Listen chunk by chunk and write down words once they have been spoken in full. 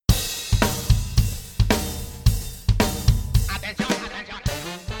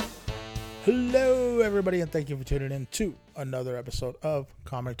Hello, everybody, and thank you for tuning in to another episode of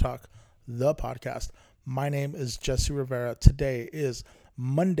Comic Talk, the podcast. My name is Jesse Rivera. Today is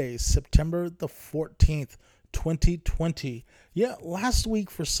Monday, September the 14th, 2020. Yeah, last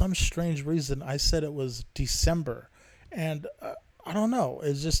week, for some strange reason, I said it was December. And I don't know.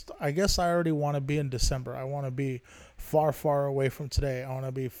 It's just, I guess I already want to be in December. I want to be far, far away from today. I want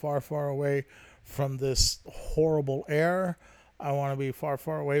to be far, far away from this horrible air. I want to be far,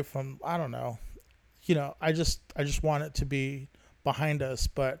 far away from, I don't know. I just want it to be behind us,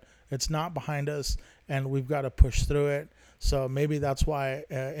 but it's not behind us, and we've got to push through it. So maybe that's why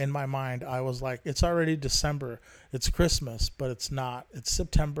in my mind I was like, it's already December, it's Christmas, but it's not. It's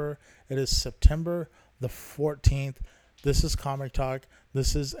September. It is September the 14th. This is Comic Talk.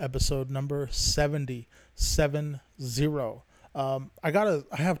 This is episode number 70. I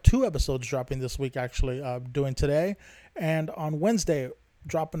have two episodes dropping this week, actually, doing today and on Wednesday,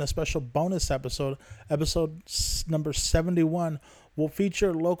 dropping a special bonus episode. Number 71 will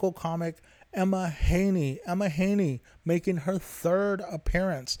feature local comic Emma Haney. Emma Haney making her third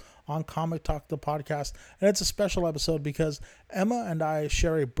appearance on Comic Talk, the podcast. And it's a special episode because Emma and I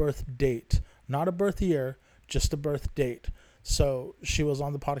share a birth date, not a birth year, just a birth date. So she was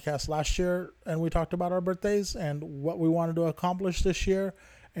on the podcast last year and we talked about our birthdays and what we wanted to accomplish this year.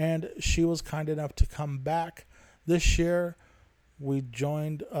 And she was kind enough to come back this year. We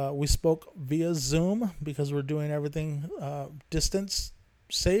spoke via Zoom because we're doing everything distance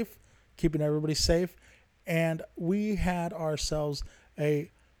safe, keeping everybody safe. And we had ourselves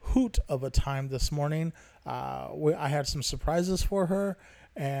a hoot of a time this morning. I had some surprises for her,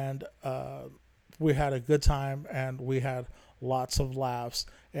 and we had a good time, and we had lots of laughs.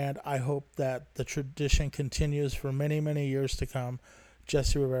 And I hope that the tradition continues for many, many years to come.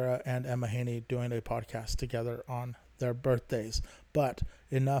 Jesse Rivera and Emma Haney doing a podcast together on their birthdays. But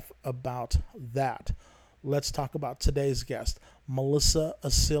enough about that. Let's talk about today's guest, Melissa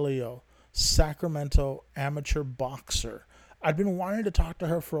Acilio, Sacramento amateur boxer. I've been wanting to talk to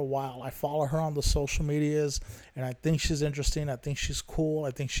her for a while. I follow her on the social medias, and I think she's interesting. I think she's cool.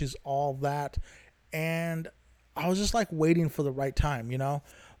 I think she's all that. And I was just like waiting for the right time,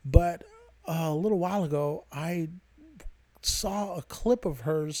 But a little while ago, I saw a clip of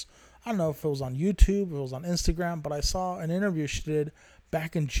hers. I don't know if it was on YouTube, if it was on Instagram, but I saw an interview she did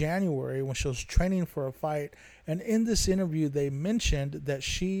back in January when she was training for a fight. And in this interview, they mentioned that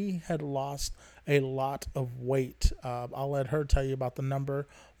she had lost a lot of weight. I'll let her tell you about the number,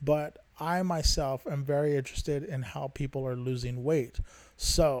 but I myself am very interested in how people are losing weight.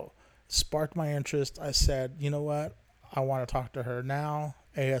 So, sparked my interest. I said, you know what? I want to talk to her now,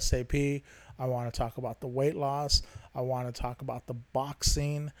 ASAP. I want to talk about the weight loss. I want to talk about the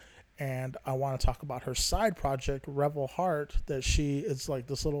boxing. And I want to talk about her side project, Revel Heart, that she is like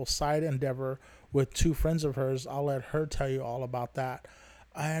this little side endeavor with two friends of hers. I'll let her tell you all about that.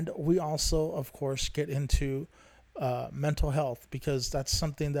 And we also, of course, get into mental health, because that's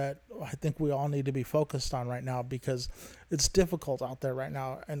something that I think we all need to be focused on right now, because it's difficult out there right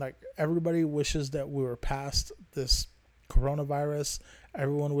now. And like everybody wishes that we were past this coronavirus.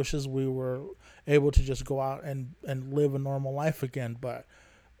 Everyone wishes we were able to just go out and live a normal life again. But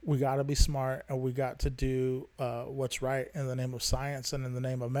we got to be smart, and we got to do what's right in the name of science and in the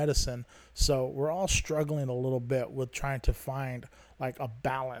name of medicine. So we're all struggling a little bit with trying to find like a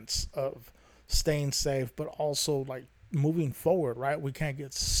balance of staying safe, but also like moving forward, right? We can't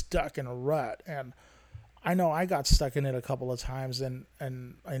get stuck in a rut. And I know I got stuck in it a couple of times, and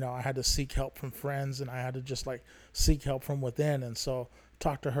I had to seek help from friends, and I had to just like seek help from within. And so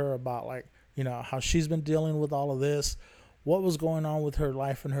talk to her about like, how she's been dealing with all of this, what was going on with her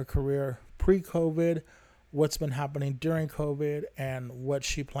life and her career pre-COVID, what's been happening during COVID, and what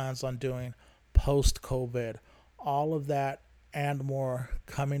she plans on doing post-COVID. All of that and more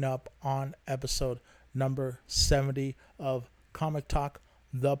coming up on episode number 70 of Comic Talk,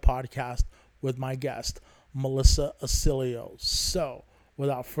 the podcast, with my guest, Melissa Acilio. So,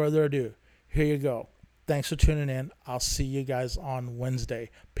 without further ado, here you go. Thanks for tuning in. I'll see you guys on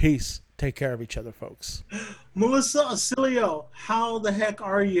Wednesday. Peace. Take care of each other, folks. Melissa Acilio, how the heck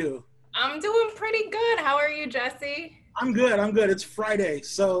are you? I'm doing pretty good. How are you, Jesse? I'm good. It's Friday.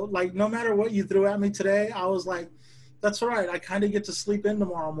 So, like, no matter what you threw at me today, I was like, that's all right. I kind of get to sleep in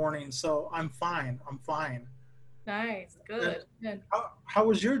tomorrow morning. So, I'm fine. Nice. Good. Good. How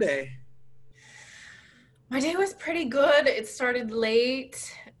was your day? My day was pretty good. It started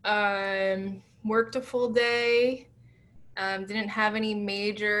late. Worked a full day. Didn't have any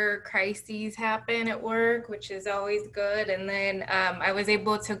major crises happen at work, which is always good. And then I was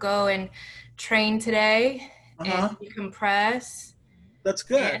able to go and train today and decompress. That's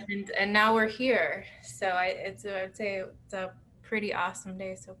good. And now we're here. So I'd say it's a pretty awesome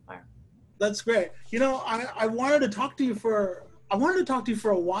day so far. That's great. I wanted to talk to you for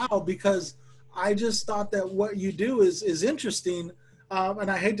a while because I just thought that what you do is interesting, and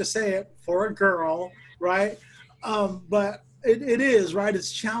I hate to say it for a girl, right? But it is right.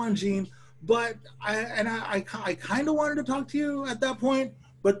 It's challenging, but I kind of wanted to talk to you at that point,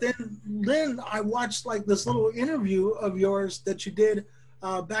 but then I watched like this little interview of yours that you did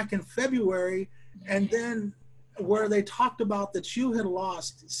back in February, and then where they talked about that you had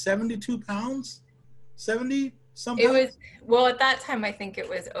lost 72 pounds, 70 some It was pounds. well at that time I think it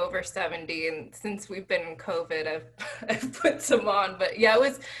was over 70, and since we've been in COVID I've put some on, but yeah,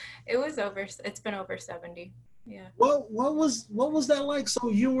 it was over, it's been over 70. Yeah. What was that like? So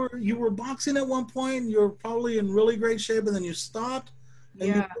you were boxing at one point. You were probably in really great shape, and then you stopped. And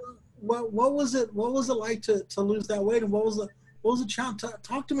you Yeah. what was it like to lose that weight? And what was the challenge?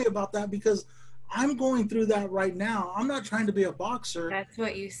 Talk to me about that because I'm going through that right now. I'm not trying to be a boxer, That's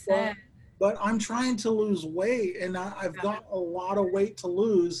what you but said. but I'm trying to lose weight, and I've Yeah. got a lot of weight to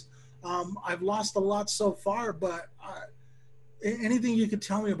lose. I've lost a lot so far, but anything you could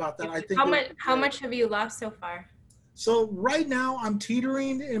tell me about that, I think How it would much be how great. much have you lost so far? So right now I'm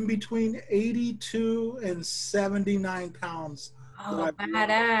teetering in between 82 and 79 pounds that Oh, I've lost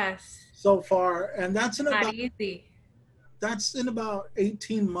badass. so far, and Not easy. that's in about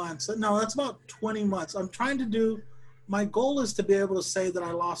 18 months. No, that's about 20 months. I'm trying to do. My goal is to be able to say that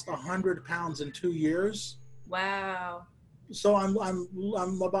I lost 100 pounds in 2 years. Wow. So I'm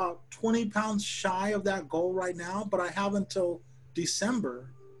about 20 pounds shy of that goal right now, but I have until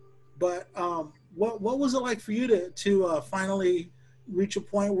December. But what was it like for you to finally reach a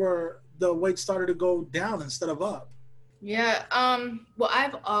point where the weight started to go down instead of up? Yeah. Well,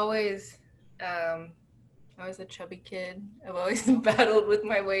 um I was a chubby kid. I've always battled with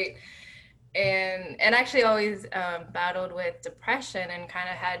my weight, and actually always battled with depression and kind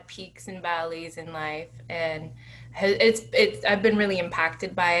of had peaks and valleys in life. And it's I've been really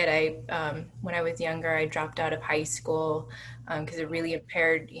impacted by it. I when I was younger, I dropped out of high school because it really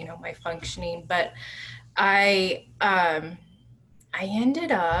impaired, my functioning. But I I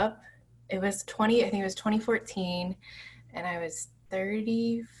ended up, I think it was 2014, and I was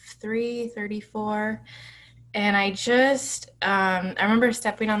 33, 34. And I remember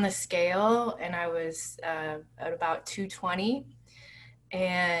stepping on the scale and I was at about 220.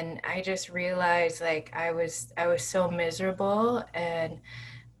 And I just realized like I was so miserable, and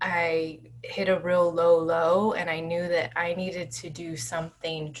I hit a real low, and I knew that I needed to do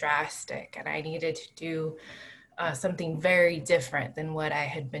something drastic, and I needed to do something very different than what I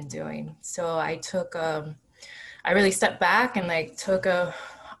had been doing. So I really stepped back and like took a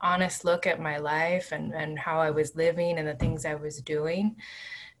honest look at my life and how I was living and the things I was doing.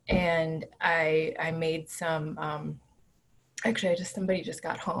 And I made some actually I just somebody just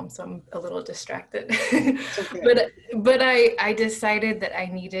got home, so I'm a little distracted. It's okay. but I decided that I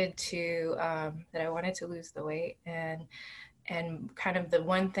needed to that I wanted to lose the weight, and kind of the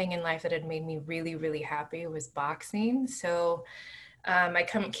one thing in life that had made me really really happy was boxing. So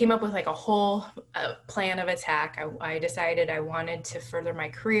came up with like a whole plan of attack. I decided I wanted to further my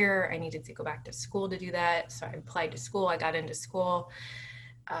career. I needed to go back to school to do that. So I applied to school. I got into school.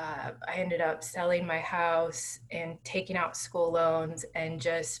 I ended up selling my house and taking out school loans and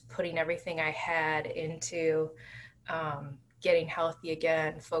just putting everything I had into getting healthy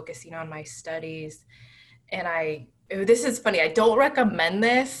again, focusing on my studies. And this is funny. I don't recommend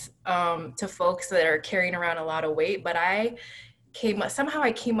this to folks that are carrying around a lot of weight, but I came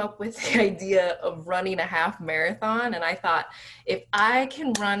up with the idea of running a half marathon. And I thought, if I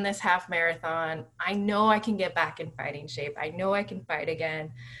can run this half marathon, I know I can get back in fighting shape. I know I can fight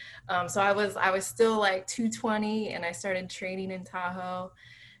again. So I was still like 220, and I started training in Tahoe,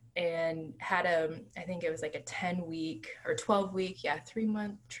 and had I think it was like a 10-week or 12-week, yeah,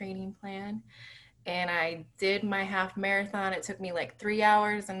 3-month training plan. And I did my half marathon. It took me like 3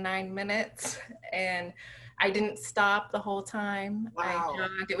 hours and 9 minutes. And I didn't stop the whole time. I Wow.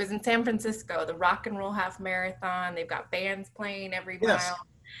 jogged. It was in San Francisco, the Rock and Roll Half Marathon. They've got bands playing every mile. Yes.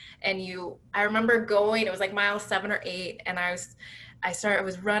 And I remember going, it was like mile 7 or 8, and I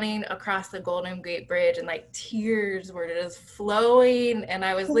was running across the Golden Gate Bridge, and like tears were just flowing. And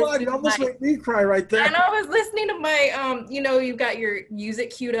I was Oh my God, listening you to my almost made me cry right and there. I was listening to my you've got your music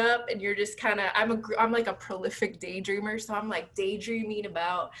queued up, and you're just kind of I'm like a prolific daydreamer, so I'm like daydreaming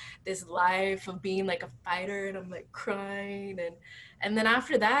about this life of being like a fighter, and I'm like crying. And then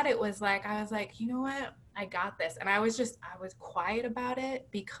after that it was like I was like, you know what? I got this. And I was quiet about it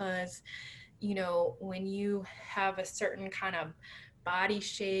because when you have a certain kind of body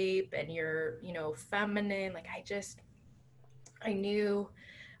shape and you're, feminine. Like I knew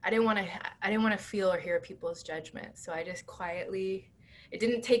I didn't want to feel or hear people's judgment. So I just quietly, it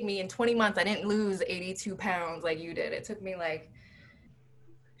didn't take me in 20 months. I didn't lose 82 pounds like you did. It took me like,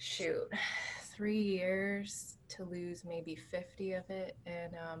 shoot, 3 years to lose maybe 50 of it.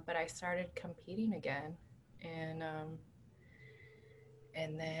 And, but I started competing again. And,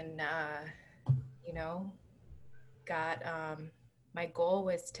 and then, you know, got, my goal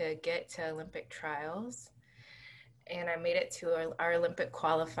was to get to Olympic trials, and I made it to our Olympic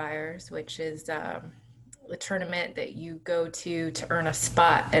qualifiers, which is the tournament that you go to earn a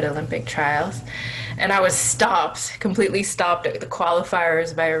spot at Olympic trials. And I was completely stopped at the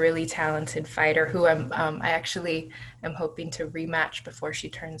qualifiers by a really talented fighter who I actually am hoping to rematch before she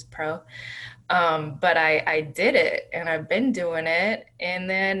turns pro. But I did it, and I've been doing it. And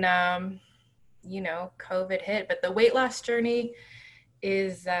then, COVID hit, but the weight loss journey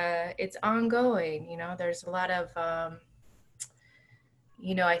is it's ongoing. There's a lot of I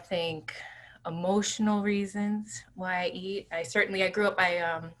think emotional reasons why I eat. I grew up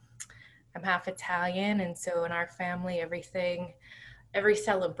I'm half Italian, and so in our family, every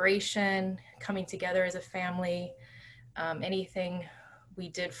celebration, coming together as a family, anything we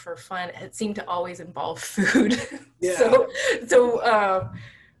did for fun, it seemed to always involve food. Yeah. So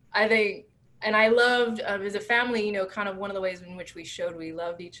I think, and I loved, as a family, kind of one of the ways in which we showed we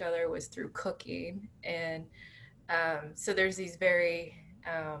loved each other was through cooking. And so there's these very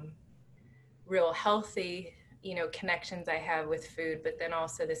real healthy, connections I have with food, but then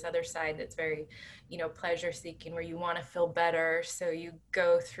also this other side that's very, pleasure seeking, where you want to feel better. So you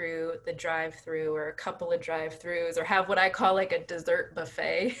go through the drive-through or a couple of drive-throughs, or have what I call like a dessert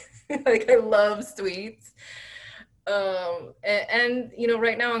buffet. Like I love sweets. And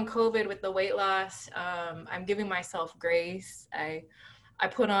right now in COVID with the weight loss, I'm giving myself grace. I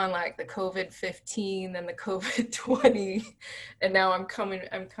put on like the COVID 15, then the COVID 20, and now I'm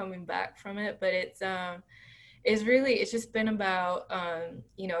coming back from it. But it's just been about,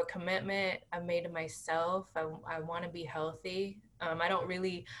 commitment I've made to myself. I want to be healthy. I'm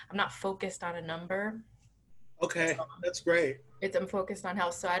not focused on a number. Okay, that's great. I'm focused on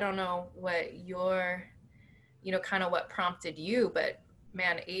health. So I don't know what kind of what prompted you, but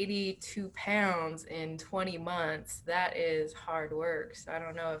man, 82 pounds in 20 months, that is hard work. So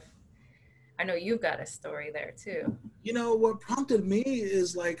I know you've got a story there too. What prompted me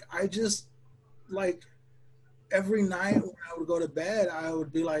is like, I just like every night when I would go to bed, I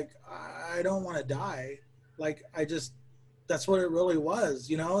would be like, I don't want to die. Like, that's what it really was.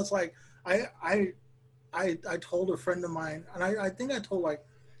 It's like, I told a friend of mine, and I think I told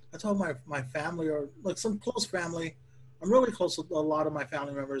my family, or like some close family. I'm really close with a lot of my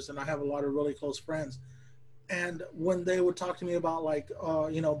family members, and I have a lot of really close friends. And when they would talk to me about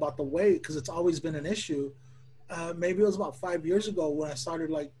about the weight, because it's always been an issue, maybe it was about 5 years ago when I started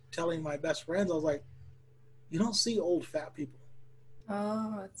like telling my best friends, I was like, you don't see old fat people.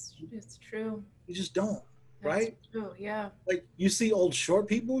 Oh, it's true. You just don't, That's right? true, yeah. Like you see old short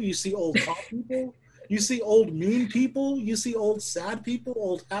people, you see old tall people, you see old mean people, you see old sad people,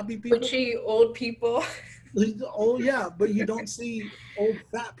 old happy people. Butchy old people. Oh yeah, but you don't see old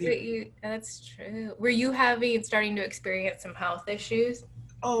fat people. That's true. Were you starting to experience some health issues?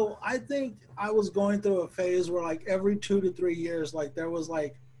 Oh, I think I was going through a phase where like every 2 to 3 years, like there was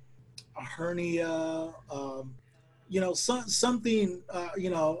like a hernia, something,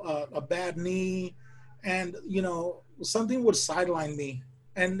 a bad knee, and something would sideline me,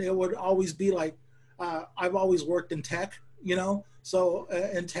 and it would always be like, I've always worked in tech, so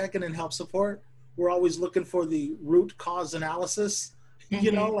in tech and in help support, we're always looking for the root cause analysis,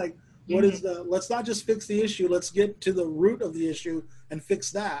 Mm-hmm. like what is let's not just fix the issue, let's get to the root of the issue and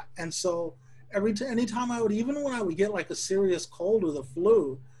fix that. And so anytime even when I would get like a serious cold or the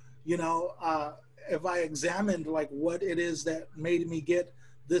flu, if I examined like what it is that made me get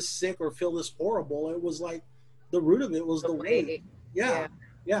this sick or feel this horrible, it was like the root of it was the weight. Yeah.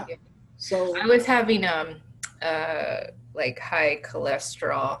 Yeah. So I was having like high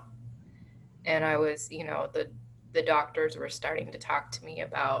cholesterol, and I was, the doctors were starting to talk to me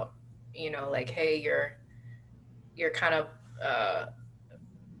about, like, hey, you're kind of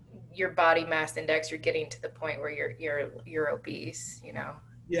your body mass index, you're getting to the point where you're obese,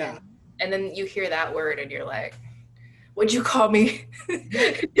 yeah. And then you hear that word and you're like, what'd you call me?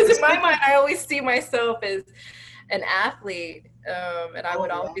 Yeah. Because in my mind, I always see myself as an athlete, and I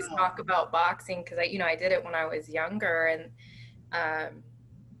would always wow. talk about boxing because I did it when I was younger, and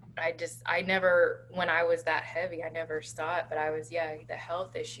I never, when I was that heavy, I never saw it, but the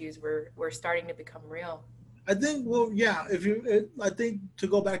health issues were starting to become real. I think, well, yeah. I think to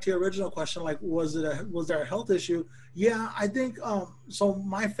go back to your original question, like, was there a health issue? Yeah, I think. So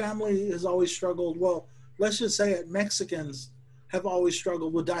my family has always struggled. Well, let's just say it. Mexicans have always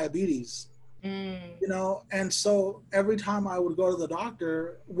struggled with diabetes. Mm. You know, and so every time I would go to the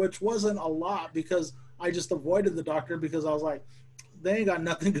doctor, which wasn't a lot because I just avoided the doctor because I was like, they ain't got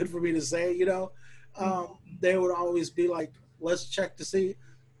nothing good for me to say, you know. They would always be like, let's check to see.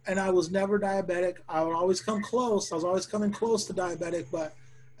 And I was never diabetic. I would always come close. I was always coming close to diabetic, but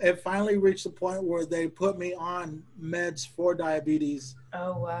it finally reached the point where they put me on meds for diabetes.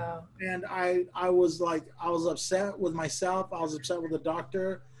 Oh, wow. And I was like, I was upset with myself. I was upset with the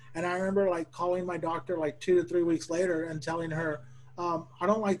doctor. And I remember like calling my doctor like 2 to 3 weeks later and telling her, I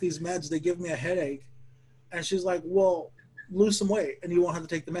don't like these meds. They give me a headache. And she's like, well, lose some weight and you won't have to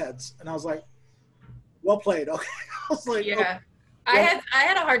take the meds. And I was like, well played. Okay. I was like, oh, Yeah. well, I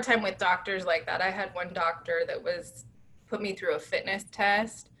had a hard time with doctors like that. I had one doctor that was put me through a fitness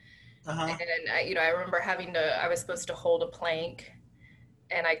test, uh-huh, and I remember I was supposed to hold a plank,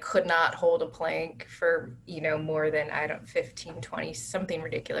 and I could not hold a plank for, more than, I don't 15, 20, something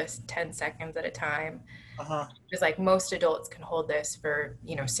ridiculous, 10 seconds at a time. uh-huh. It was like most adults can hold this for,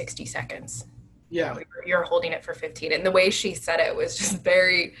 60 seconds. Yeah. You're holding it for 15. And the way she said it was just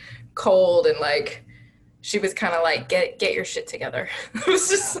very cold, and like she was kind of like, get your shit together. It was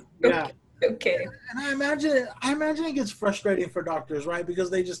just Yeah. okay. And I imagine it gets frustrating for doctors, right? Because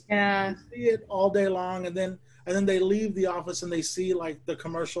they just Yeah. see it all day long and then they leave the office and they see like the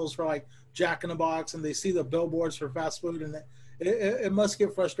commercials for like Jack in the Box and they see the billboards for fast food and it must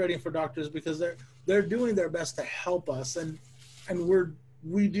get frustrating for doctors because they're doing their best to help us and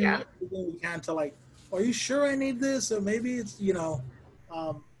we do Yeah. everything we can to like, are you sure I need this? Or maybe it's,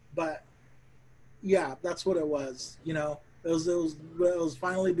 but yeah, that's what it was. You know, it was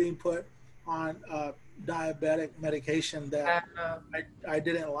finally being put on diabetic medication that Uh, I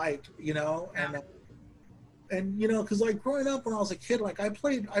didn't like. You know, and you know, because like growing up when I was a kid, like I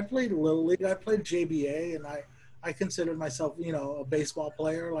played little league, I played JBA, and I considered myself, you know, a baseball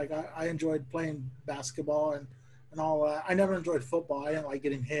player. Like I enjoyed playing basketball and all that. I never enjoyed football. I didn't like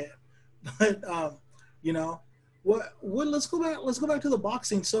getting hit, but you know, what let's go back to the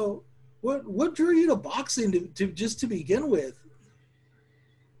boxing. So what drew you to boxing to just to begin with?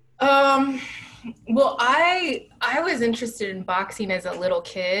 um, well, I was interested in boxing as a little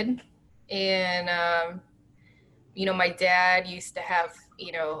kid, and my dad used to have,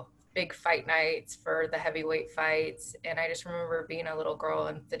 big fight nights for the heavyweight fights. And I just remember being a little girl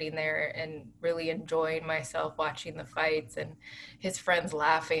and sitting there and really enjoying myself watching the fights, and his friends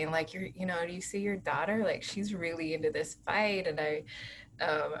laughing, like, do you see your daughter? Like, she's really into this fight. And I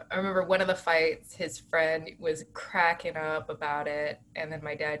remember one of the fights, his friend was cracking up about it. And then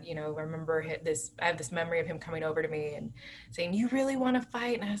my dad, I remember I have this memory of him coming over to me and saying, "You really want to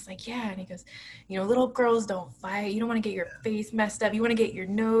fight?" And I was like, "Yeah." And he goes, "Little girls don't fight. You don't want to get your face messed up. You want to get your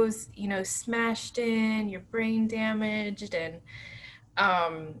nose, smashed in, your brain damaged."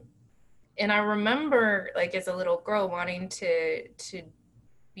 Um, and I remember, like, as a little girl wanting to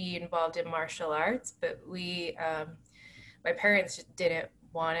be involved in martial arts, but my parents just didn't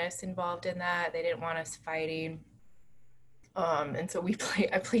want us involved in that. They didn't want us fighting. And so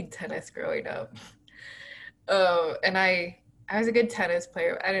I played tennis growing up. And I was a good tennis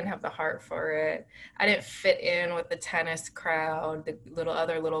player. I didn't have the heart for it. I didn't fit in with the tennis crowd, the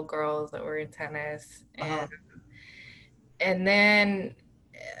other little girls that were in tennis. Uh-huh. And then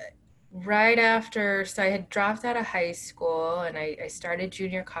right after, so I had dropped out of high school, and I started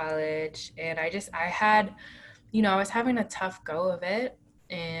junior college, and I had, I was having a tough go of it.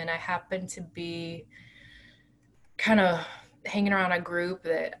 And I happened to be kind of hanging around a group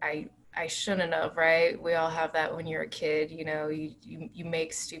that I shouldn't have, right? We all have that when you're a kid, you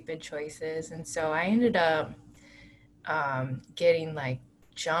make stupid choices. And so I ended up getting like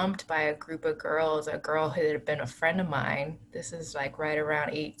jumped by a group of girls, a girl who had been a friend of mine. This is like right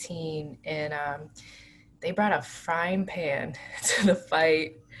around 18. And they brought a frying pan to the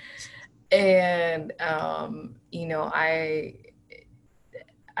fight. And,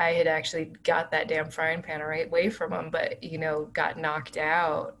 I had actually got that damn frying pan right away from him, but, got knocked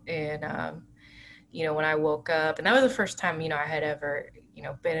out. And, when I woke up, and that was the first time, I had ever,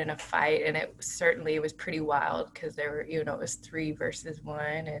 been in a fight. And it was pretty wild because there were, it was 3 versus 1.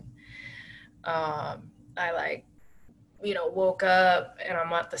 And I like, woke up, and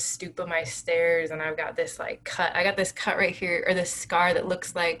I'm at the stoop of my stairs, and I've got this like cut. I got this cut right here, or this scar that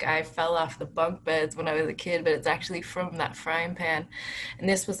looks like I fell off the bunk beds when I was a kid, but it's actually from that frying pan. And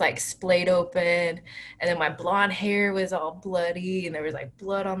this was like splayed open, and then my blonde hair was all bloody, and there was like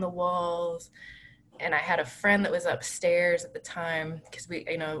blood on the walls. and I had a friend that was upstairs at the time because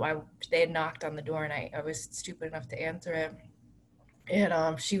they had knocked on the door and I was stupid enough to answer it.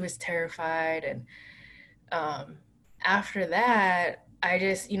 And she was terrified. And after that, I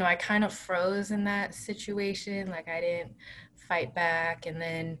just, I kind of froze in that situation. Like I didn't fight back. And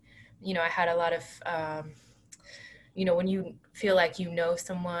then, I had a lot of, when you feel like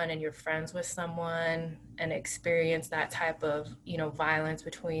someone and you're friends with someone and experience that type of, violence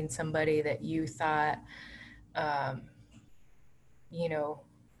between somebody that you thought, um, you know,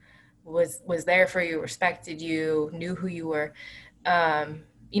 was there for you, respected you, knew who you were. I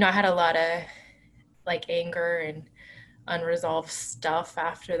had a lot of like anger and unresolved stuff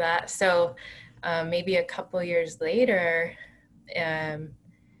after that. So maybe a couple years later, um,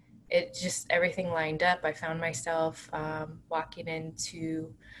 it just everything lined up. I found myself walking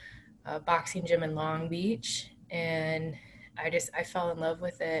into a boxing gym in Long Beach, and I fell in love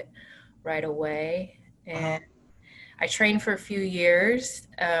with it right away. And I trained for a few years,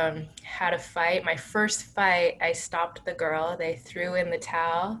 had a fight. My first fight, I stopped the girl. They threw in the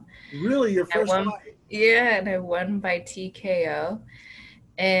towel. Really, your I first won, fight? yeah, and I won by TKO.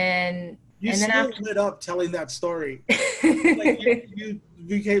 And You and then still after lit up telling that story. Like you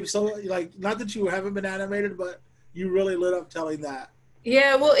became so like, not that you haven't been animated, but you really lit up telling that.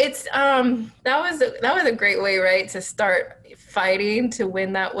 Yeah, well, it's that was a great way, right, to start fighting to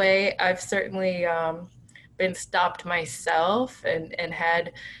win that way. I've certainly been stopped myself and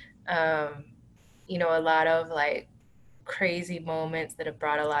had um, a lot of like crazy moments that have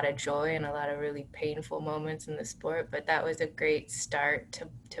brought a lot of joy and a lot of really painful moments in the sport. But that was a great start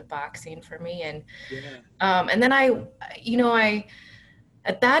to boxing for me. Yeah. And then I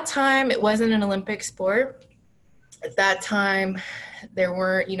at that time it wasn't an Olympic sport. At that time there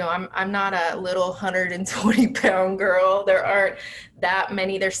weren't, I'm not a little 120-pound girl. There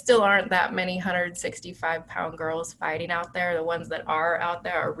still aren't that many 165-pound girls fighting out there. The ones that are out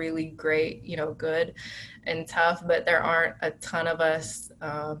there are really great, good and tough, but there aren't a ton of us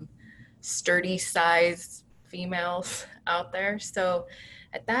sturdy sized females out there. So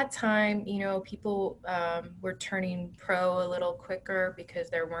at that time, people were turning pro a little quicker because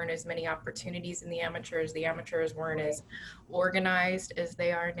there weren't as many opportunities in the amateurs. The amateurs weren't as organized as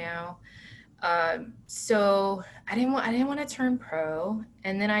they are now. So I didn't want to turn pro,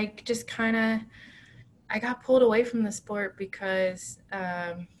 and then I got pulled away from the sport because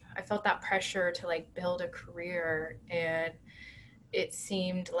I felt that pressure to like build a career. And it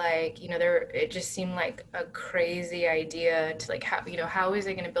seemed like it just seemed like a crazy idea to like how is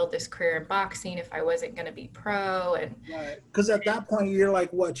I going to build this career in boxing if I wasn't going to be pro. And Right. Because at that point, you're like,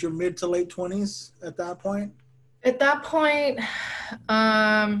 what? You're mid to late 20s at that point. at that point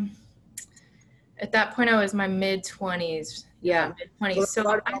um I was my mid 20s. Yeah, Yeah. mid So 20s. that's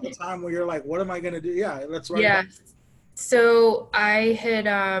right about the time where you're like, what am I gonna do? Yeah, that's right about. Yeah, so I had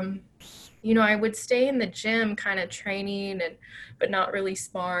I would stay in the gym kind of training and but not really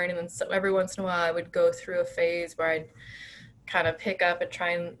sparring. And then every once in a while I would go through a phase where I'd kind of pick up and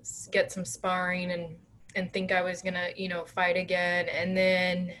try and get some sparring and think I was gonna, fight again. And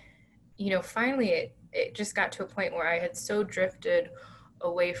then, finally it just got to a point where I had so drifted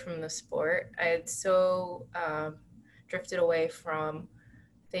away from the sport. I had so drifted away from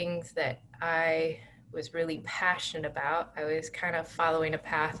things that I was really passionate about. I was kind of following a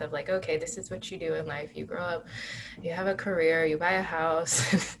path of like, okay, this is what you do in life. You grow up, you have a career, you buy a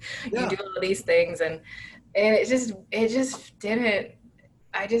house, you Yeah. do all these things. And it just didn't.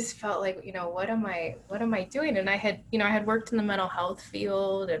 I just felt like, what am I doing? And I had worked in the mental health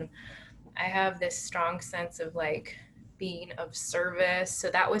field, and I have this strong sense of like being of service. So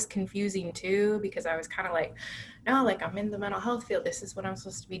that was confusing too, because I was kind of like, no, like I'm in the mental health field. This is what I'm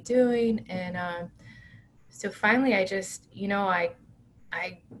supposed to be doing. And so finally I just,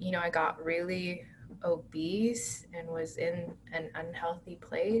 I got really obese and was in an unhealthy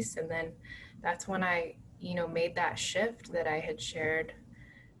place. And then that's when I, made that shift that I had shared.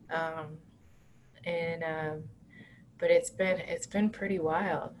 Um, and but it's been pretty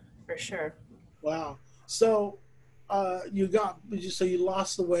wild for sure. Wow. So, you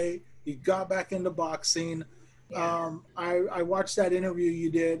lost the weight. You got back into boxing. Yeah. I watched that interview you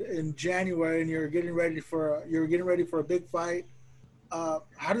did in January, and you were getting ready for a big fight.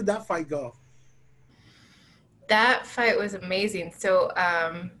 How did that fight go? That fight was amazing. So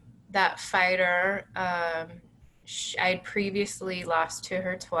that fighter, I'd previously lost to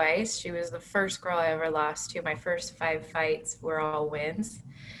her twice. She was the first girl I ever lost to. My first 5 fights were all wins.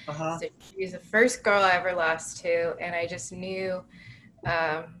 Uh huh. So she was the first girl I ever lost to, and I just knew,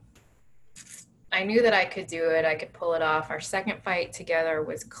 um, I knew that I could do it. I could pull it off. Our second fight together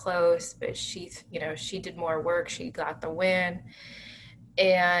was close, but she did more work. She got the win.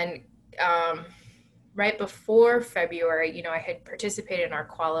 And right before February, I had participated in our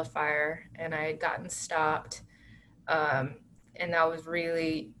qualifier and I had gotten stopped. And that was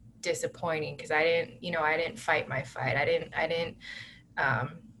really disappointing because I didn't fight my fight.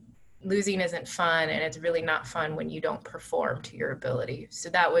 Um, Losing isn't fun, and it's really not fun when you don't perform to your ability.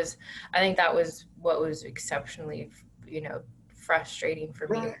 So I think that was what was exceptionally, frustrating for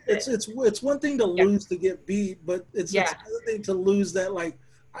me. Right. It's one thing to Yeah, lose to get beat, but it's yeah. another thing to lose that like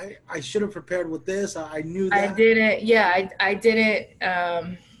I should have prepared with this. I knew I that. didn't. Yeah, I didn't.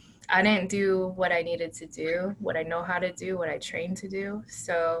 I didn't do what I needed to do, what I know how to do, what I trained to do.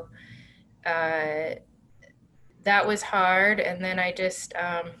 So uh, that was hard. And then I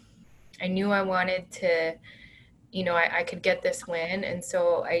knew I wanted to, I could get this win. And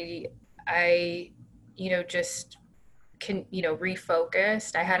so I, just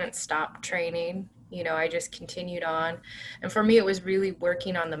refocused. I hadn't stopped training. I just continued on. And for me, it was really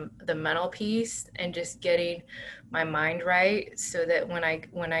working on the mental piece and just getting my mind right so that when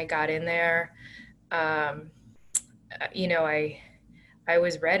I got in there, um, I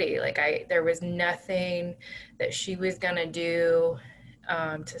was ready. Like there was nothing that she was gonna do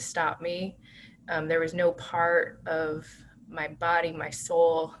to stop me. There was no part of my body, my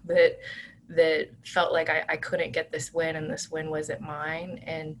soul that felt like I couldn't get this win and this win wasn't mine.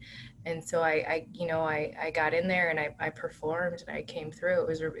 And so I got in there and I performed and I came through.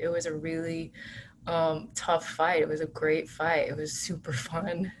 It was a really tough fight. It was a great fight. It was super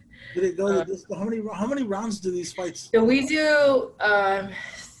fun. Did it go Uh, to this? How many rounds do these fights? so we do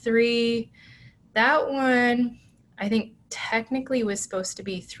three. That one, I think technically was supposed to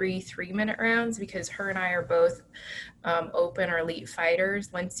be 3 3-minute rounds because her and I are both open or elite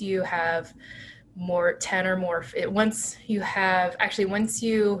fighters. Once you have more 10 or more, once you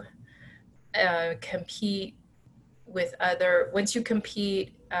compete once you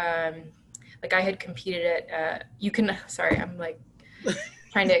compete, like I had competed sorry, I'm like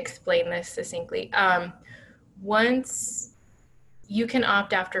trying to explain this succinctly. Once you can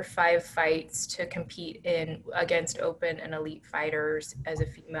opt after 5 fights to compete in against open and elite fighters as a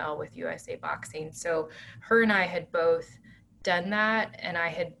female with USA Boxing. So her and I had both done that, and I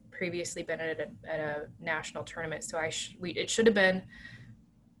had previously been at a national tournament. So it should have been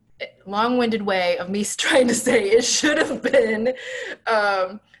a long-winded way of me trying to say it should have been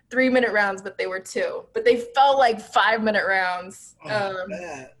 3-minute rounds, but they were 2. But they felt like 5-minute rounds. Oh,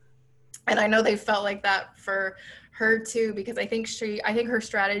 bad. And I know they felt like that for her too, because I think her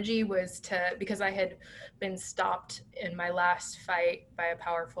strategy was because I had been stopped in my last fight by a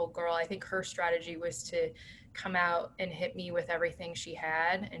powerful girl. I think her strategy was to come out and hit me with everything she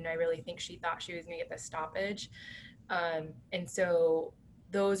had. And I really think she thought she was going to get the stoppage. And so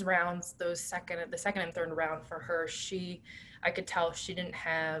those rounds, the second and third round for her, I could tell she didn't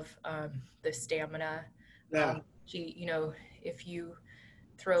have the stamina. Yeah. If you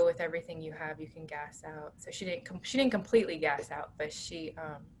throw with everything you have, you can gas out. So she didn't completely gas out, but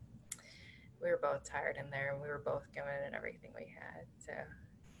we were both tired in there and we were both giving it everything we had. So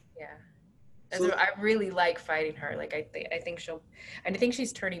yeah. So I really like fighting her. Like I think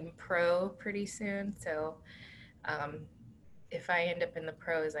she's turning pro pretty soon. So if I end up in the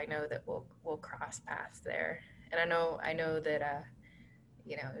pros, I know that we'll cross paths there. And I know that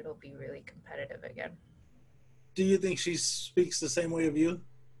it'll be really competitive again. do you think she speaks the same way of you?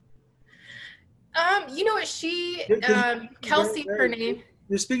 You know what? She, 'Cause Kelsey's her name.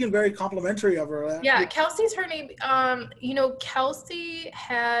 you're speaking very complimentary of her. Yeah, Kelsey's her name. Kelsey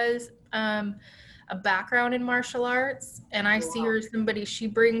has a background in martial arts, and I see her as somebody, she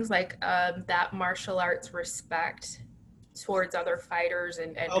brings like that martial arts respect towards other fighters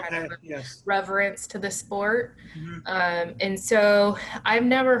and kind of Yes. reverence to the sport. Mhm. And so I've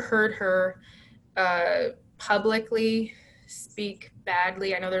never heard her publicly speak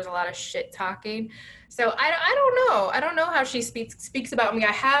badly. I know there's a lot of shit talking. So I don't know. I don't know how she speaks about me.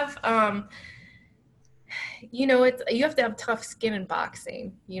 I have you have to have tough skin in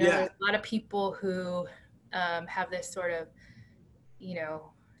boxing. There's a lot of people who have this sort of,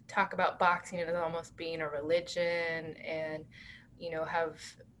 talk about boxing as almost being a religion and, have,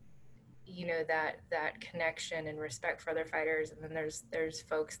 that connection and respect for other fighters. And then there's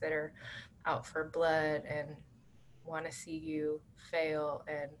folks that are out for blood and want to see you fail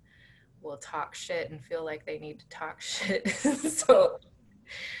and will talk shit and feel like they need to talk shit. so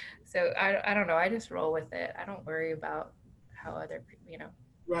I don't know. I just roll with it. I don't worry about how other people.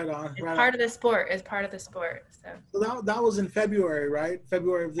 Right on. It's Right on. part of the sport. It's part of the sport. So So that was in February, right?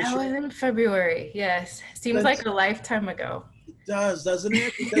 February of this that was year. in February. Yes, seems Since like a lifetime ago. it does, doesn't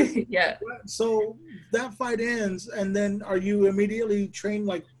it? Because Yeah. so that fight ends, and then are you immediately trained?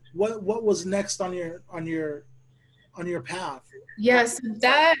 Like, what was next on your path? Yes,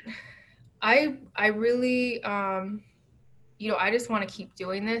 that I really I just want to keep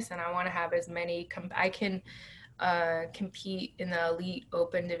doing this, and I want to have as many I can compete in the elite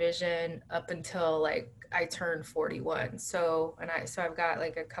open division up until like I turn 41. So I've got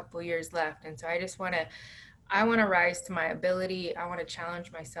like a couple years left, and so I want to rise to my ability. I want to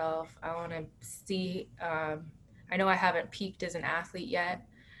challenge myself. I want to see. I know I haven't peaked as an athlete yet.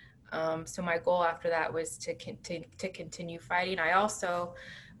 So my goal after that was to continue fighting. I also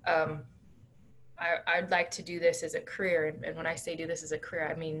um, I'd like to do this as a career, and when I say do this as a career,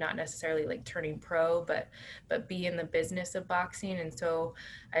 I mean not necessarily like turning pro, but be in the business of boxing. And so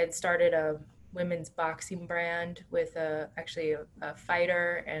I had started a women's boxing brand with a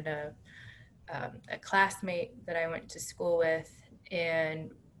fighter and a classmate that I went to school with.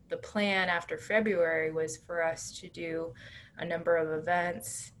 And the plan after February was for us to do a number of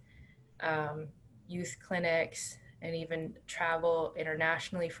events, um, youth clinics, and even travel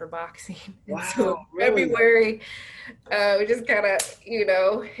internationally for boxing. And so Wow, really? February, we just kind of,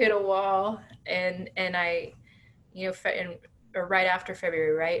 hit a wall. And I, or right after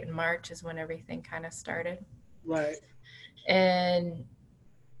February, right in March is when everything kind of started. Right. And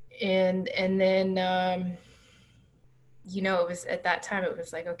and then it was at that time it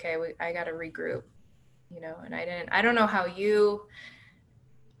was like, okay, I got to regroup, and I don't know how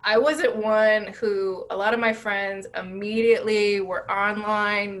I wasn't one who, a lot of my friends immediately were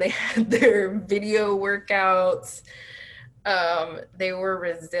online. They had their video workouts. They were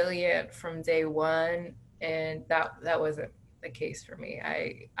resilient from day one, and that wasn't the case for me.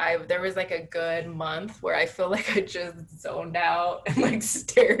 I there was like a good month where I feel like I just zoned out and like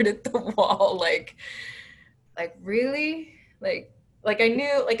stared at the wall, like really, like I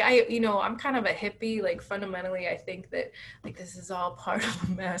knew, like I'm kind of a hippie. Like fundamentally, I think that like this is all part of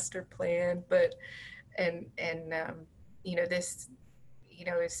a master plan, but and this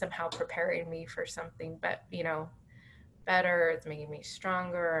is somehow preparing me for something, but better. It's making me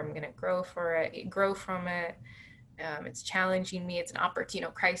stronger. I'm gonna grow from it. It's challenging me. It's an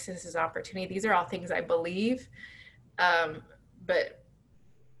opportunity. Crisis is opportunity. These are all things I believe. Um, but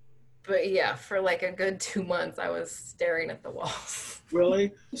yeah, for like a good 2 months, I was staring at the walls.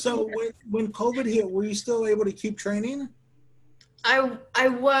 Really? So when COVID hit, were you still able to keep training? I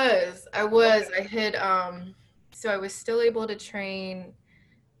had so I was still able to train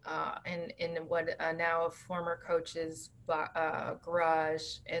in what now a former coach's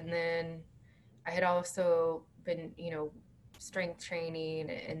garage, and then I had also been strength training,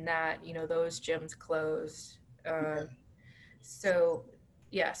 and that those gyms closed. Okay. So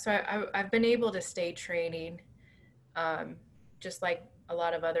yeah, so I've been able to stay training, um, just like a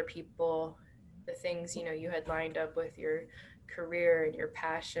lot of other people. The things you had lined up with your career and your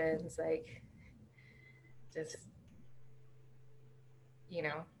passions, like just you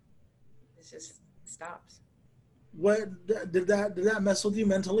know it just stops. What did that mess with you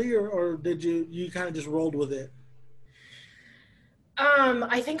mentally, or did you kind of just rolled with it?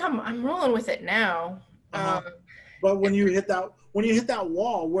 I think I'm rolling with it now. Uh-huh. But when you hit that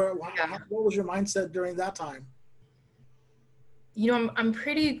wall, Yeah. what was your mindset during that time? I'm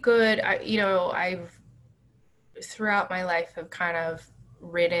pretty good. I've throughout my life have kind of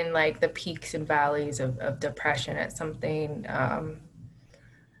ridden like the peaks and valleys of depression. It's something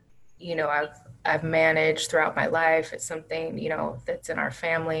I've managed throughout my life. It's something that's in our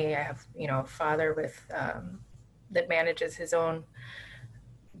family. I have a father with that manages his own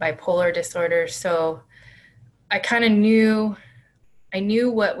bipolar disorder. So I kind of knew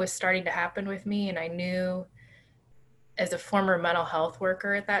what was starting to happen with me, and I knew as a former mental health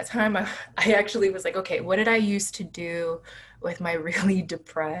worker at that time, I actually was like, okay, what did I used to do with my really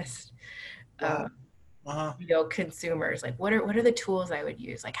depressed, Wow. uh, Uh-huh. consumers? Like, what are the tools I would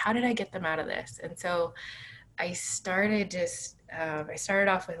use? Like, how did I get them out of this? And so I started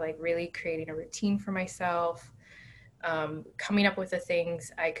off with like really creating a routine for myself, coming up with the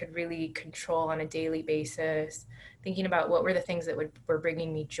things I could really control on a daily basis, thinking about what were the things that were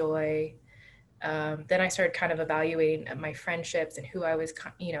bringing me joy. Then I started kind of evaluating my friendships and who I was,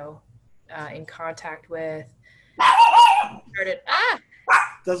 in contact with. Started,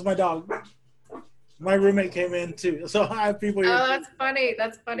 That's my dog. My roommate came in too, so I have people here oh, too. that's funny.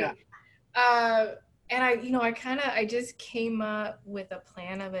 That's Yeah. funny. And I just came up with a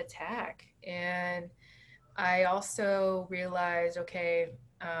plan of attack. And I also realized, okay,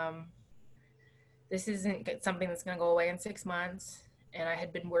 this isn't something that's going to go away in 6 months. And I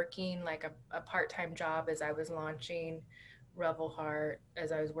had been working like a part-time job as I was launching Revel Heart,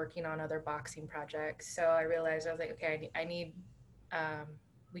 as I was working on other boxing projects. So I realized, I was like, okay, I need,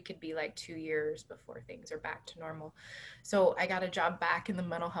 we could be like 2 years before things are back to normal. So I got a job back in the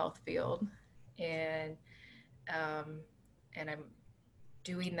mental health field, and um, and I'm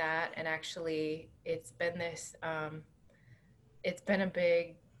doing that. And actually, it's been a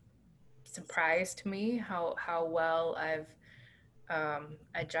big surprise to me how well I've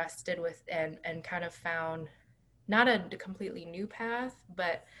adjusted with and kind of found not a completely new path,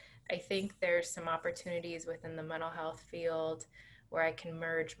 but I think there's some opportunities within the mental health field where I can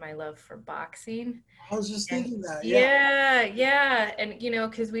merge my love for boxing. I was just And thinking that. Yeah. yeah. And,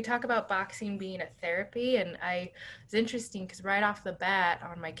 because we talk about boxing being a therapy, and it's interesting because right off the bat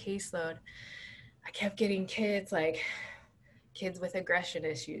on my caseload, I kept getting kids with aggression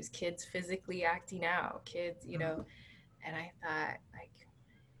issues, kids physically acting out, kids, and I thought, like,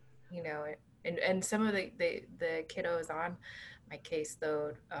 you know, and some of the kiddos on my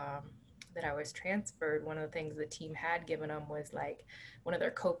caseload, that I was transferred, one of the things the team had given them was like one of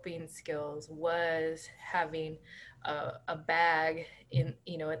their coping skills was having a bag in,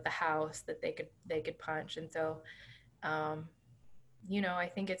 at the house that they could punch. And so, I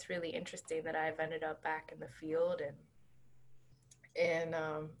think it's really interesting that I've ended up back in the field, and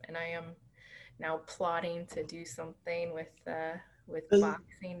I am now plotting to do something with Does,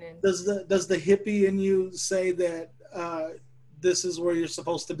 boxing. And does the hippie in you say that this is where you're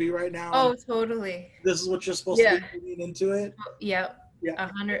supposed to be right now? oh, totally. This is what you're supposed Yeah. to be putting into it? Yep. Yeah.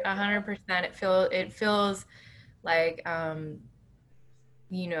 100%. It feels like,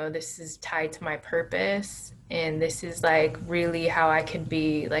 this is tied to my purpose, and this is like really how I can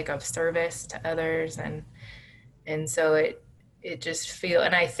be like of service to others. And so it just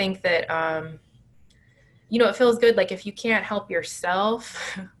and I think that, it feels good. Like if you can't help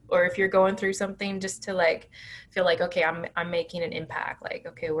yourself or if you're going through something, just to like feel like, okay, I'm making an impact. Like,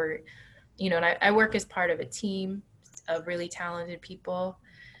 okay, and I work as part of a team of really talented people.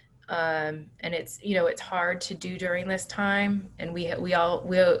 And it's hard to do during this time. And we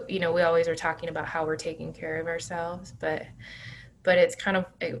always are talking about how we're taking care of ourselves, but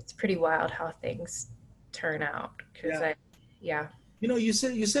it's pretty wild how things turn out. Cause yeah. You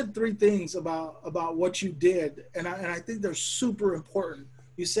said three things about what you did, and I think they're super important.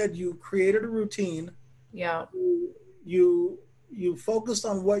 You said you created a routine. Yeah. You focused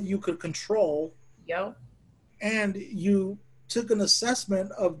on what you could control. Yep. And you took an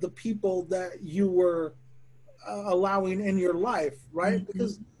assessment of the people that you were allowing in your life, right?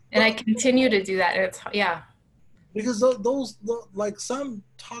 Mm-hmm. And I continue to do that. It's because those like some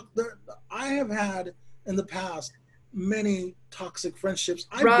talk there. I have had in the past many toxic friendships.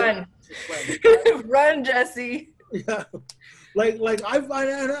 Run, run, Jesse. Yeah, like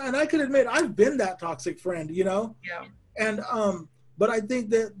I can admit I've been that toxic friend, Yeah. And but I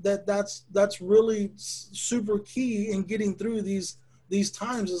think that's really super key in getting through these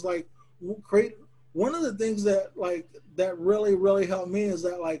times. Is like create one of the things that really helped me is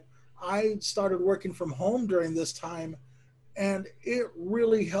that like I started working from home during this time, and it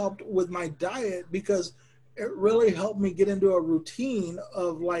really helped with my diet because it really helped me get into a routine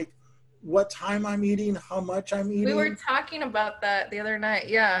of like what time I'm eating, how much I'm eating. We were talking about that the other night.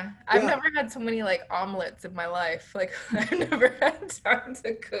 Yeah. I've never had so many like omelets in my life. Like I've never had time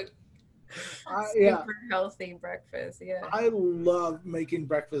to cook super healthy breakfast. Yeah. I love making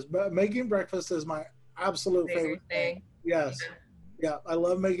breakfast. But making breakfast is my absolute favorite thing. Yes. Yeah, I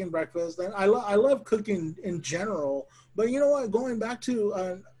love making breakfast, and I love cooking in general. But you know what? Going back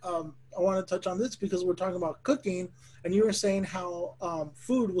to, I want to touch on this because we're talking about cooking, and you were saying how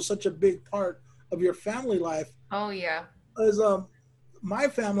food was such a big part of your family life. Oh yeah. As my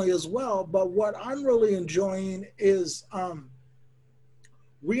family as well. But what I'm really enjoying is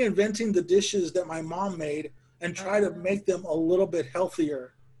reinventing the dishes that my mom made and try to make them a little bit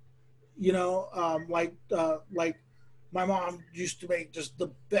healthier. Like my mom used to make just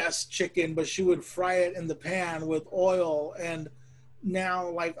the best chicken, but she would fry it in the pan with oil. And now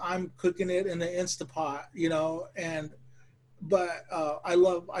like I'm cooking it in the Instapot, but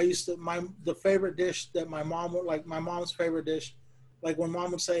the favorite dish that my mom would like, my mom's favorite dish, like when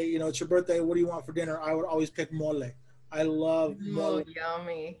mom would say, it's your birthday, what do you want for dinner? I would always pick mole. I love mole. Oh,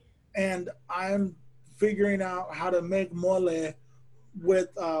 yummy. And I'm figuring out how to make mole with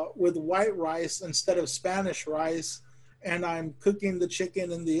white rice instead of Spanish rice. And I'm cooking the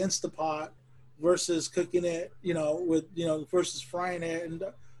chicken in the Instapot versus cooking it, versus frying it.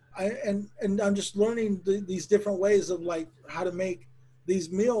 And I'm just learning these different ways of like how to make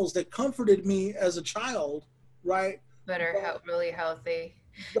these meals that comforted me as a child, right? That are But, really healthy.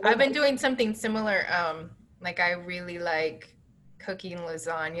 I've but been doing something similar. Like I really like cooking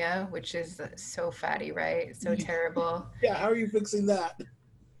lasagna, which is so fatty, right? So terrible. yeah, how are you fixing that?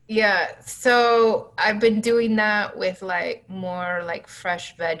 Yeah, so I've been doing that with like more like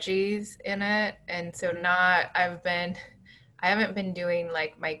fresh veggies in it. And so I haven't been doing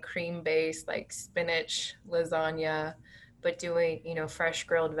like my cream-based like spinach lasagna, but doing, fresh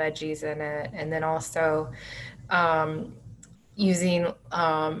grilled veggies in it. And then also um, using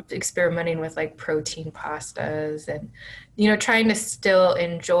experimenting with like protein pastas and trying to still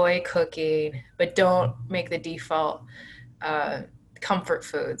enjoy cooking but don't make the default uh, comfort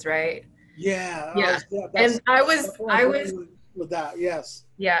foods, right? Yeah, Yeah. yeah, And that's where I'm going with that. Yes,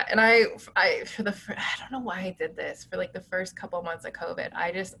 yeah, and I I don't know why I did this for like the first couple of months of COVID.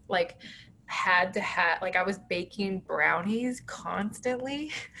 I just like had to have like I was baking brownies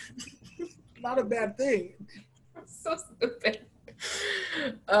constantly. not a bad thing. So stupid.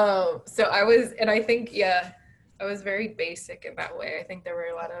 So and I think, yeah, I was very basic in that way. I think there were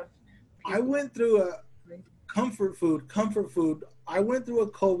a lot of I people. went through a comfort food. I went through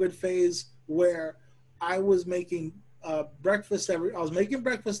a COVID phase where I was making I was making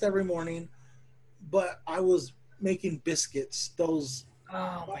breakfast every morning, but I was making biscuits. Those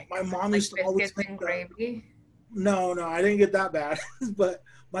Oh my my goodness, mom like used to always biscuits make and the gravy. no, no, I didn't get that bad, but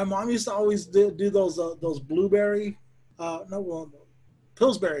my mom used to always do those blueberry, no, well,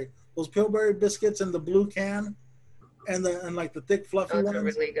 Pillsbury, those Pillsbury biscuits in the blue can and like the thick fluffy Those are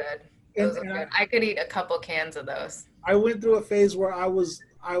ones. really good. And Those are and good. I could eat a couple cans of those. I went through a phase where I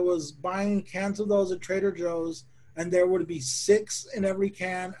was buying cans of those at Trader Joe's, and there would be six in every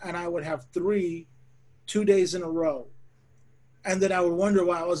can, and I would have three 2 days in a row, and then I would wonder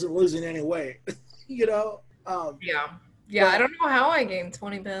why I wasn't losing any weight, you know. Yeah. Yeah, I But don't know how I gained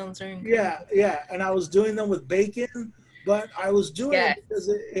 20 pounds during COVID. yeah, yeah, and I was doing them with bacon, but I was doing it Yes, because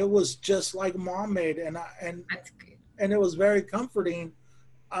it was just like mom made, that's good. and it was very comforting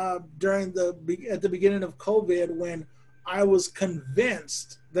during at the beginning of COVID when I was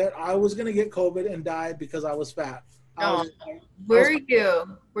convinced that I was going to get COVID and die because I was fat. I Oh, was I was were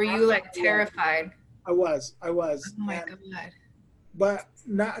you? Were you like terrified? I was, Oh my and God. but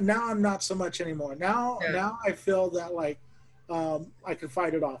now I'm not so much anymore. Yeah. Now I feel that like I can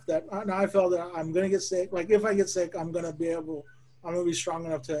fight it off. That now I feel that I'm gonna get sick. Like if I get sick, I'm gonna be strong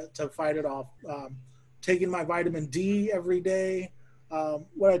enough to fight it off. Taking my vitamin D every day.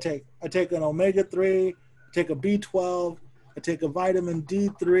 What I take? I take an omega 3. I take a B12. I take a vitamin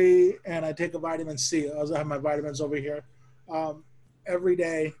D3, and I take a vitamin C. I also have my vitamins over here every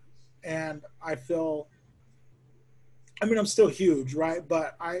day, and I feel I mean, I'm still huge, right?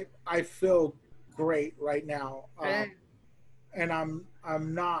 But I feel great right now, Good. and I'm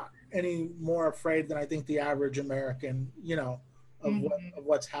not any more afraid than I think the average American, Mhm. of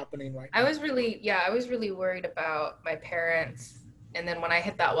what's happening right I now. was really, yeah, I was really worried about my parents. And then when I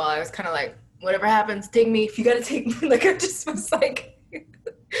hit that wall, I was kind of like, whatever happens, take me. If you got to take me, like I just was like,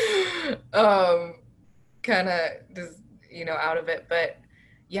 um, kind of just, out of it. But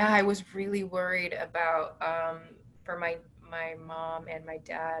yeah, I was really worried about for my mom and my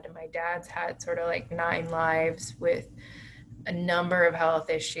dad. And my dad's had sort of like 9 lives with a number of health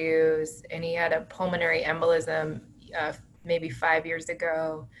issues, and he had a pulmonary embolism maybe 5 years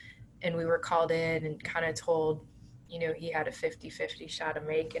ago, and we were called in and kind of told he had a 50-50 shot of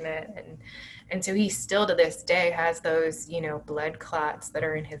making it, and so he still to this day has those blood clots that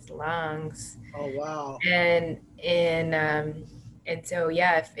are in his lungs, Oh wow, and so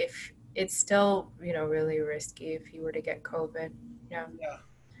yeah, if it's still really risky if you were to get COVID. Yeah. yeah.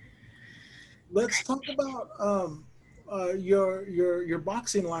 Let's talk about your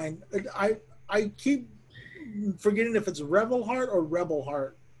boxing line. I keep forgetting if it's Revel Heart or Rebel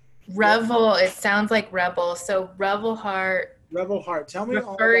Heart. Revel, it sounds like rebel. So Revel Heart, Revel Heart. Tell me all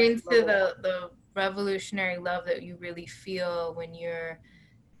about referring to Revel Heart. the revolutionary love that you really feel when you're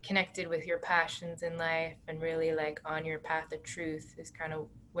connected with your passions in life and really like on your path of truth is kind of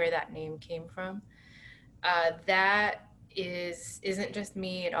where that name came from. That isn't just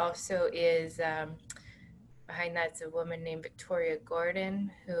me. It also is behind that's a woman named Victoria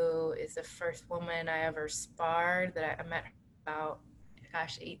Gordon, who is the first woman I ever sparred. I met her about,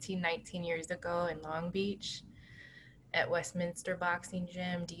 gosh, 18, 19 years ago in Long Beach at Westminster Boxing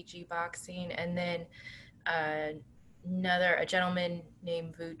Gym, DG Boxing. And then uh, a gentleman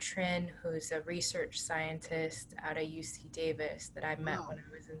named Vu Trin, who's a research scientist out of UC Davis that I met when Wow.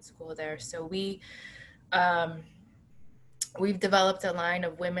 I was in school there. So um, we've developed a line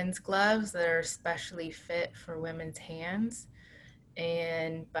of women's gloves that are especially fit for women's hands.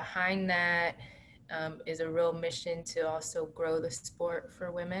 And behind that is a real mission to also grow the sport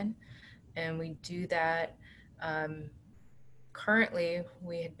for women. And we do that. Um, Currently,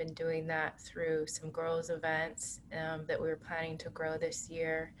 we had been doing that through some girls' events that we were planning to grow this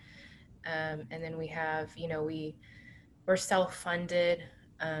year. And then we have, we're self-funded,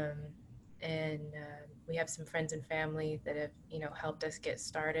 um, and we have some friends and family that have, helped us get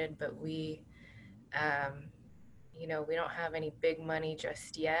started. But um, we don't have any big money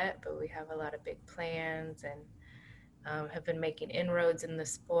just yet, but we have a lot of big plans and have been making inroads in the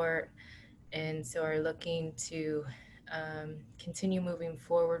sport, and so are looking to continue moving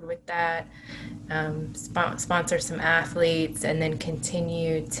forward with that, sponsor some athletes, and then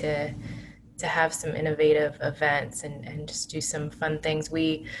continue to have some innovative events and just do some fun things.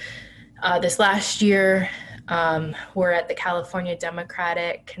 We this last year we're at the California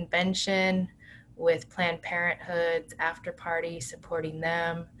Democratic Convention with Planned Parenthood's after party, supporting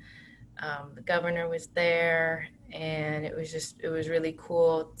them. The governor was there, and it was really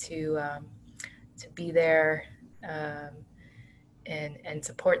cool to be there, um, and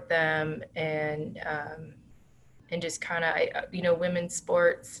support them, and just kind of, women's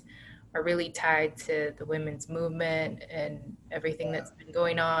sports are really tied to the women's movement and everything that's been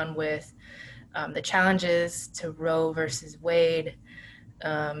going on with the challenges to Roe versus Wade.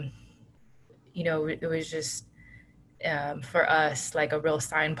 Um, it was just for us like a real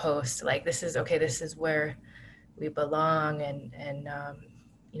signpost, like this is okay, this is where we belong, and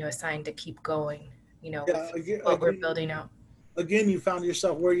a sign to keep going, Yeah, with what we're building out. again, you found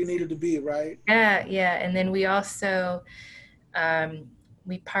yourself where you needed to be, right? Yeah. And then we also um,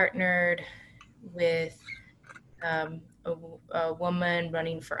 we partnered with a woman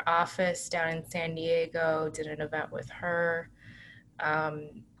running for office down in San Diego, did an event with her,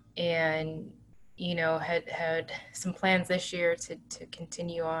 um, and had some plans this year to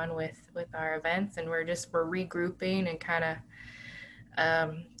continue on with our events, and we're regrouping and kind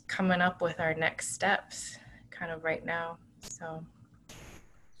of coming up with our next steps kind of right now. So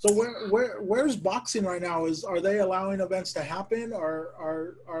So where's boxing right now? Are they allowing events to happen, or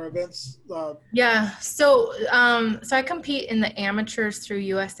are events? yeah, so I compete in the amateurs through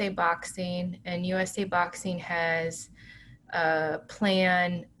USA Boxing, and USA Boxing has a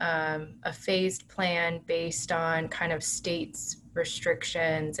plan, a phased plan based on kind of states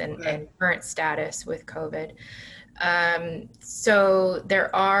restrictions Okay. and current status with COVID. So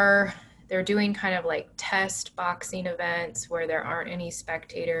they're doing kind of like test boxing events where there aren't any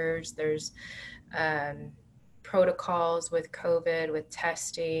spectators. There's um, protocols with COVID, with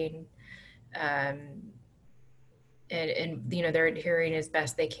testing, um, and they're adhering as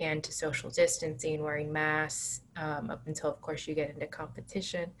best they can to social distancing, wearing masks, up until, of course, you get into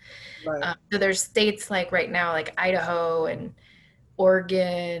competition. Right. So there's states like right now, like Idaho and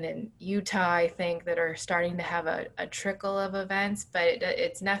Oregon and Utah, I think, that are starting to have a trickle of events, but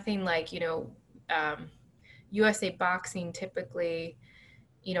it's nothing like, USA Boxing typically,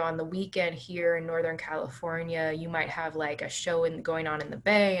 on the weekend here in Northern California, you might have like a show going on in the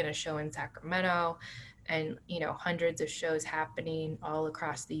Bay and a show in Sacramento, and, hundreds of shows happening all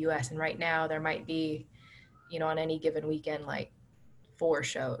across the US. And right now there might be, on any given weekend, like 4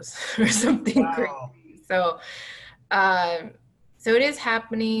 shows or something Wow. crazy. Um, so it is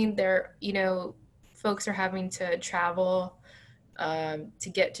happening there. Folks are having to travel to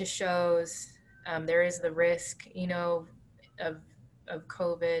get to shows. There is the risk, of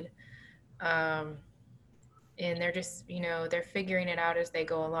COVID, um, and they're just, they're figuring it out as they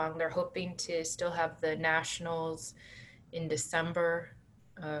go along. They're hoping to still have the nationals in December.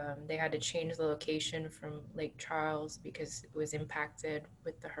 They had to change the location from Lake Charles because it was impacted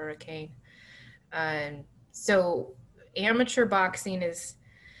with the hurricane. So amateur boxing is,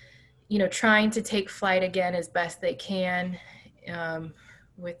 trying to take flight again as best they can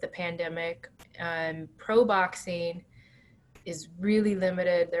with the pandemic. Pro boxing is really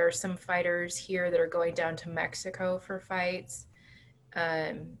limited. There are some fighters here that are going down to Mexico for fights.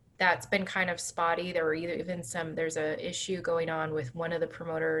 That's been kind of spotty. There were there's a issue going on with one of the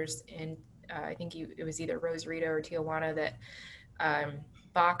promoters in, I think it was either Rosarito or Tijuana, that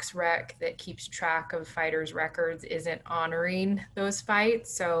BoxRec, that keeps track of fighters' records, isn't honoring those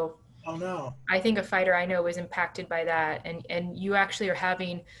fights. So Oh no. I think a fighter I know was impacted by that, and you actually are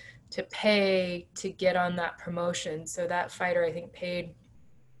having to pay to get on that promotion. So that fighter, I think, paid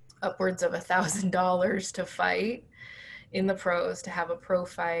upwards of $1,000 to fight in the pros, to have a pro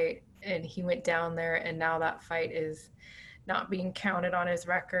fight, and he went down there, and now that fight is not being counted on his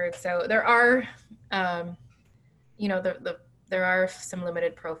record. So there are, the there are some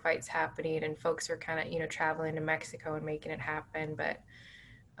limited pro fights happening, and folks are kind of, traveling to Mexico and making it happen. But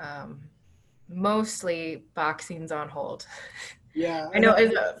mostly boxing's on hold. Yeah. I know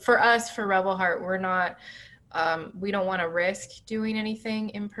for us, for Rebel Heart, we're not, we don't want to risk doing anything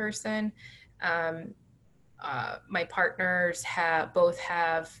in person. My partners both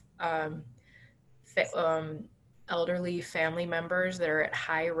have elderly family members that are at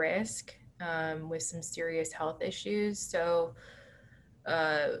high risk with some serious health issues. So,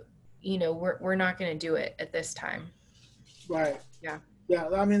 we're not going to do it at this time. Right. Yeah. Yeah.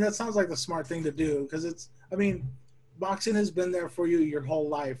 I mean, that sounds like the smart thing to do, because boxing has been there for you your whole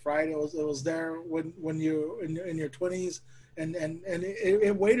life, right? It was there when you in your 20s, and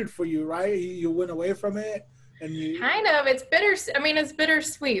it waited for you, right? You went away from it, and you kind of, it's bitter. I mean, it's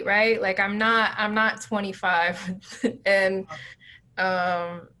bittersweet, right? Like I'm not 25 and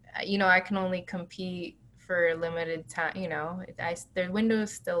I can only compete for a limited time. The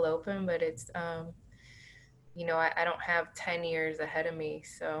window's still open, but it's I don't have 10 years ahead of me.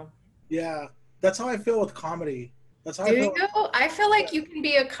 So yeah, that's how I feel with comedy. That's how do I feel. you? I feel like you can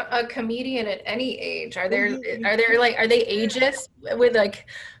be a comedian at any age. Are they ageist with like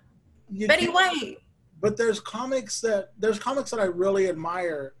Betty White? But there's comics that I really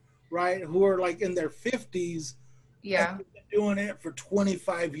admire, right? Who are like in their 50s, yeah, and they've been doing it for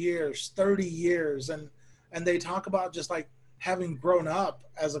 25 years, 30 years, and they talk about just like having grown up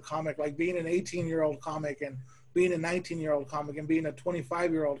as a comic, like being an 18-year-old comic and being a 19-year-old comic and being a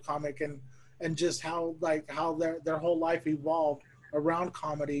 25-year-old comic, and just how their whole life evolved around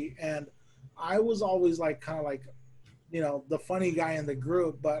comedy. And I was always like kind of like, the funny guy in the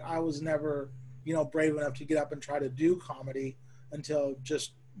group, but I was never, brave enough to get up and try to do comedy until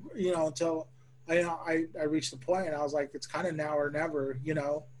I reached the point, and I was like, it's kind of now or never,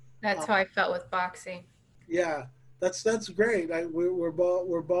 That's how I felt with boxing. Yeah, that's great. We're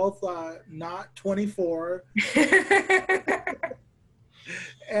both not 24,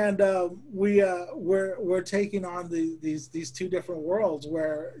 and we're taking on these two different worlds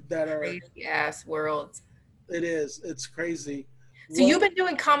that are crazy ass worlds. It's crazy. So you've been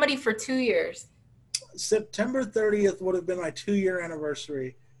doing comedy for 2 years. September 30th would have been my 2-year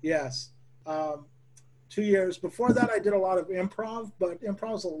anniversary. Yes. 2 years. Before that, I did a lot of improv, but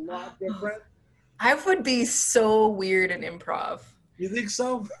improv is a lot different. I would be so weird in improv. You think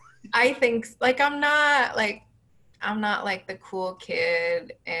so? I think I'm not like the cool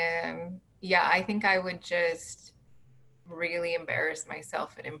kid, and yeah, I think I would just really embarrass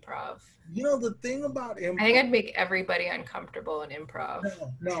myself at improv. The thing about improv, I think I'd make everybody uncomfortable in improv.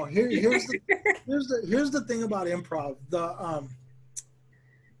 No. Here's the thing about improv.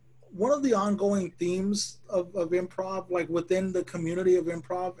 One of the ongoing themes of improv, like within the community of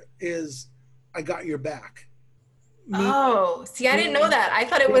improv, is I got your back. See, I didn't know that. I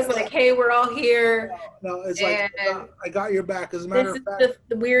thought it was like, hey, we're all here. No, it's like I got your back. As a matter of fact, this is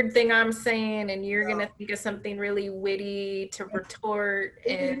the weird thing I'm saying, and you're gonna think of something really witty to retort.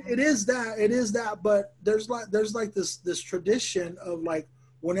 And it is that. But there's like this tradition of like,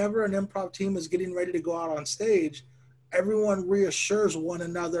 whenever an improv team is getting ready to go out on stage, everyone reassures one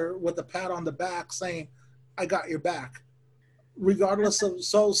another with a pat on the back, saying, "I got your back," regardless of.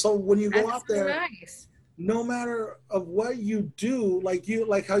 So when you go out there. Nice. No matter of what you do, like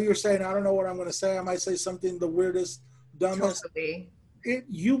how you're saying, I don't know what I'm going to say. I might say something the weirdest, dumbest. Totally.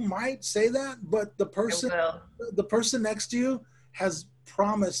 You might say that, but the person next to you has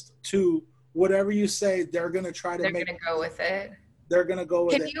promised to whatever you say, they're going to try to They're going to go with it. They're going to go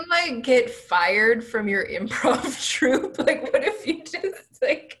with it. Can you like get fired from your improv troupe? Like, what if you just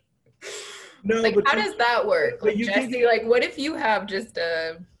like, no, like, how does that work? Like, Jesse, like, what if you have just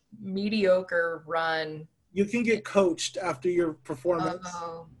a mediocre run? You can get coached after your performance.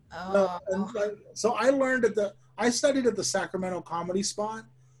 No, so I studied at the Sacramento Comedy Spot.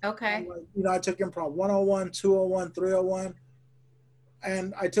 Okay. And, I took improv 101, 201, 301,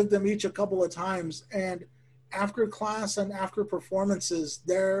 and I took them each a couple of times. And after class and after performances,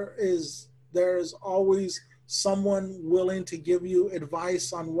 there is always someone willing to give you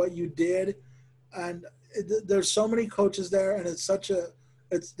advice on what you did. And there's so many coaches there, and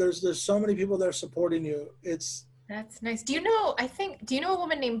there's so many people there supporting you. That's nice. Do you know a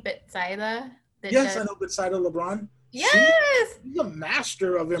woman named Betsaida? Yes, I know Betsaida LeBron. Yes, she's a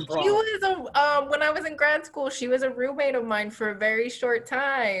master of improv. She was when I was in grad school, she was a roommate of mine for a very short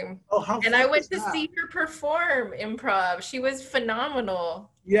time. Oh, how fun! And I went to see her perform improv. She was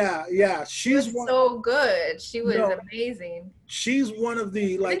phenomenal. Yeah, she's so good. She was amazing. She's one of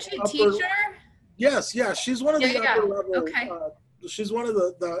the like. Isn't she a teacher? Yes, she's one of the upper level. Okay. She's one of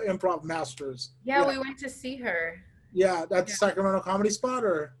the improv masters. Yeah, we went to see her. Yeah, that's Yeah. Sacramento Comedy Spot,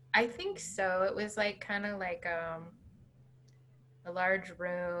 or I think so. It was like kind of like a large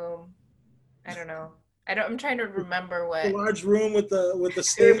room. I don't know. I'm trying to remember the what. large room with the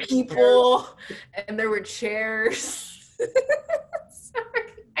There were stage. people and there were chairs.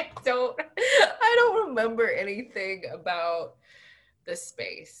 Sorry, I don't remember anything about the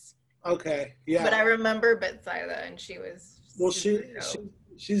space. Okay, But yeah. I remember Betsaida, and she was Well, super dope.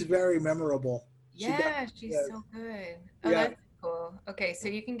 she's very memorable. She Yeah, definitely she's is. so good. Oh, Yeah, that's cool. Okay, so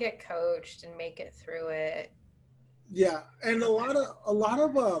you can get coached and make it through it. yeah, and Okay. a lot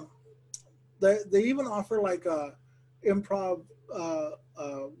of they even offer like improv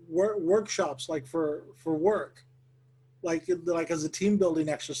workshops like for work, like as a team building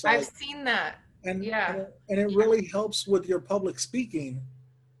I've exercise, seen that. Yeah. and it Yeah. really helps with your public speaking.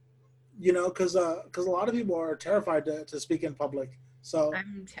 You know, because a lot of people are terrified to speak in public. So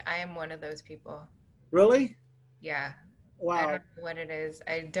I am one of those people. really, Yeah. I don't wow, know what it is.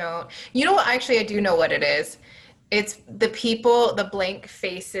 I don't. You know what? Actually, I do know what it is. It's the people, the blank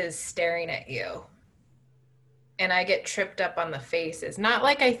faces staring at you. And I get tripped up on the faces. Not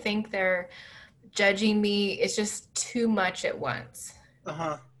like I think they're judging me. It's just too much at once.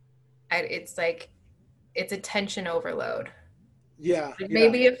 uh-huh, It's like, it's attention overload. yeah, yeah.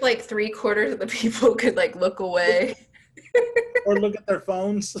 Maybe if like three-quarters of the people could like look away Or look at their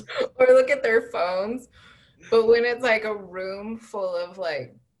phones. or look at their phones. But when it's like a room full of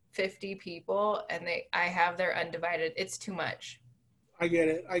like 50 people and I have their undivided, it's too much. I get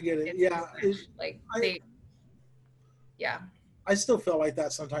it. I get it. It's too Yeah, much. Like I yeah. I still feel like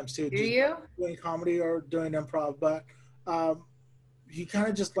that sometimes too, Do just you? doing comedy or doing improv. But um, you kind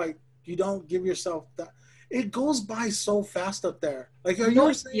of just like you don't give yourself that. It goes by so fast up there. Like you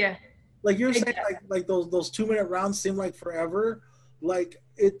were saying, Yeah. like you were I saying, guess. like those 2 minute rounds seem like forever. Like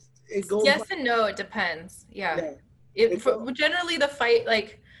it goes by. Yes and no, it depends. Yeah. Yeah, It it go, generally the fight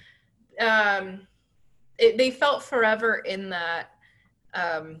like um they felt forever in that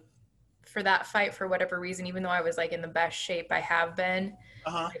um for that fight for whatever reason, even though I was like in the best shape I have been.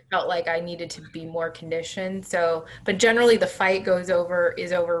 uh-huh. I felt like I needed to be more conditioned. So, but generally the fight is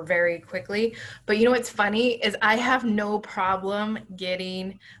over very quickly. But you know what's funny is I have no problem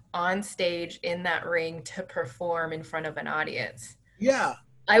getting on stage in that ring to perform in front of an audience. Yeah,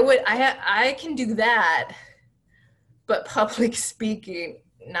 I can do that, but public speaking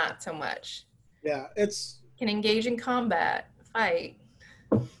not so much. yeah. It's Can engage in combat, fight.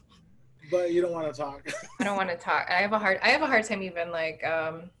 but you don't want to talk. I don't want to talk. I have a hard time even like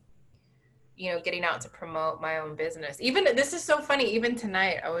getting out to promote my own business. Even this is so funny. Even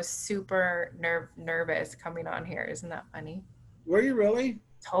tonight, I was super nervous coming on here. Isn't that funny? Were you really?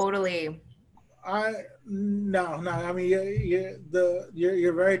 Totally. I no. I mean,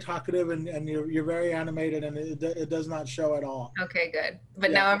 you're very talkative and you're very animated, and it does not show at all. Okay, good.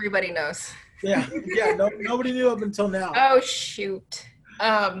 But Yeah, now everybody knows. yeah, yeah. No, nobody knew up until now. Oh shoot.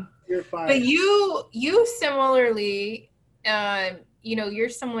 Um, You're but fine. you similarly, you're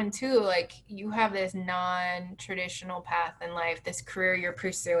someone too. Like you have this non-traditional path in life, this career you're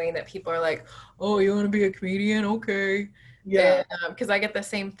pursuing that people are like, "Oh, you want to be a comedian? Okay." Yeah, And because I get the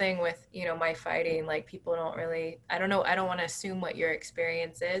same thing with my fighting. Like people don't really. I don't know. I don't want to assume what your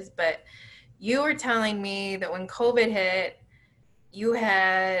experience is, but you were telling me that when COVID hit, you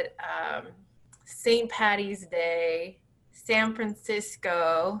had St. Patty's Day, San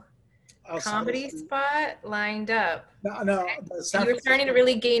Francisco I was supposed comedy to. spot lined up. No, the And San you were starting to Francisco.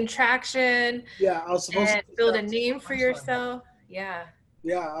 really gain traction Yeah, I was supposed to and do build San a Francisco name for punchline. yourself. Yeah.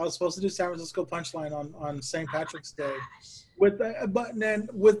 Yeah, I was supposed to do San Francisco punchline on St. Oh Patrick's my Day gosh. but then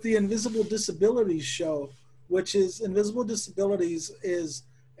with the Invisible Disabilities show, which is Invisible Disabilities is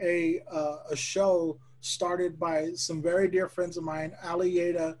a show started by some very dear friends of mine, Ali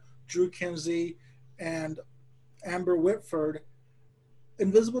Yeda, Drew Kinsey, and Amber Whitford.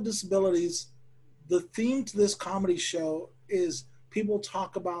 Invisible Disabilities, the theme to this comedy show is people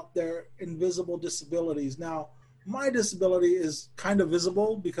talk about their invisible disabilities. Now, my disability is kind of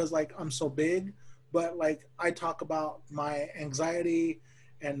visible because like I'm so big, but like I talk about my anxiety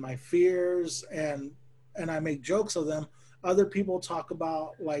and my fears and I make jokes of them. Other people talk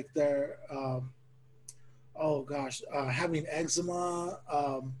about like their oh gosh, having eczema,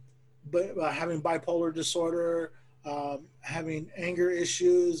 but having bipolar disorder, having anger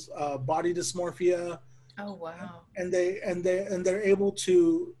issues, body dysmorphia, Oh wow. they're able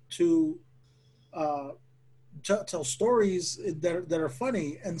to uh, tell stories that are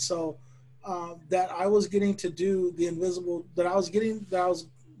funny, and so that I was getting to do the invisible that I was given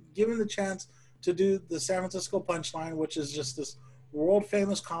the chance to do the San Francisco punchline, which is just this world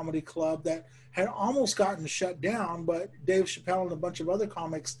famous comedy club that had almost gotten shut down, but Dave Chappelle and a bunch of other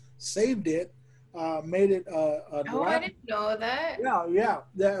comics saved it, made it a Oh, I lab. didn't know that. Yeah, yeah,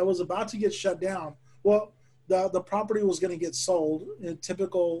 that it was about to get shut down. Well, the property was going to get sold.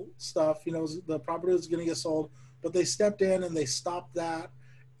 Typical stuff, the property was going to get sold, but they stepped in and they stopped that,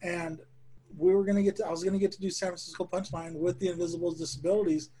 and we were going to get to. I was going to get to do San Francisco Punchline with the Invisibles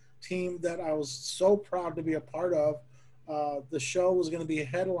Disabilities team that I was so proud to be a part of. The show was going to be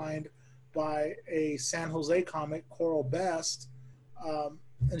headlined by a San Jose comic, Coral Best,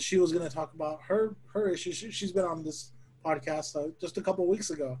 and she was going to talk about her issues. She's been on this podcast just a couple of weeks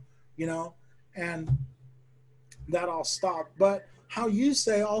ago, and that all stopped. But how you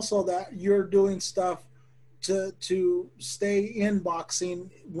say also that you're doing stuff to stay in boxing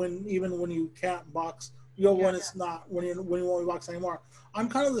even when you can't box, when it's not when you won't box anymore. I'm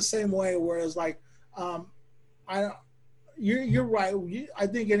kind of the same way. Whereas I you're right. I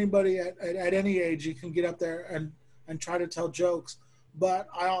think anybody at any age you can get up there and try to tell jokes, but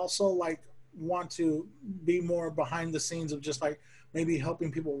I also want to be more behind the scenes of just maybe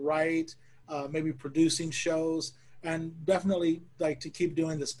helping people write, maybe producing shows, and definitely to keep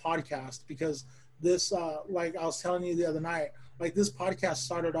doing this podcast because this like I was telling you the other night, this podcast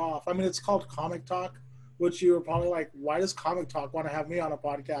started off. I mean, it's called Comic Talk, which you were probably like, why does Comic Talk want to have me on a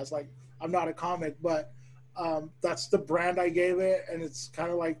podcast? I'm not a comic, but that's the brand I gave it, and it's kind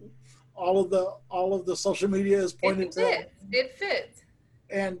of all of the social media is pointed to. It fits.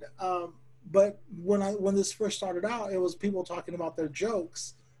 And but when this first started out, it was people talking about their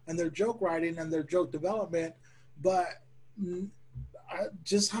jokes and their joke writing and their joke development, but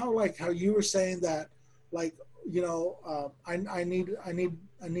just how you were saying that I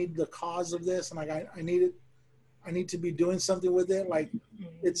need the cause of this, and I need to be doing something with it.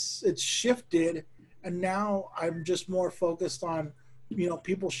 It's shifted, and now I'm just more focused on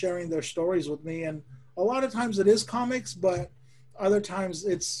people sharing their stories with me, and a lot of times it is comics, but other times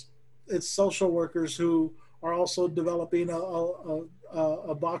it's social workers who are also developing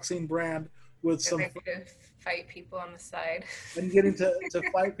a boxing brand with some fight people on the side and getting to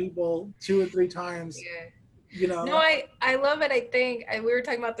fight people 2 or 3 times. No, I love it. I think we were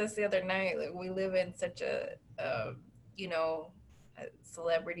talking about this the other night. We live in such a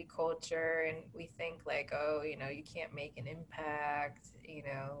celebrity culture, and we think you can't make an impact.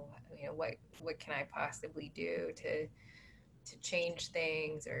 What can I possibly do to change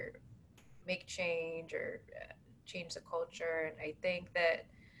things or make change or change the culture? And I think that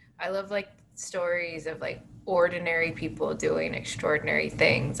I love stories of ordinary people doing extraordinary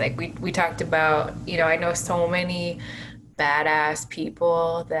things. We talked about, I know so many badass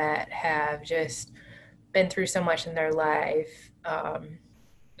people that have just been through so much in their life.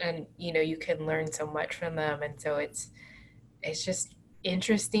 And you can learn so much from them. And so it's just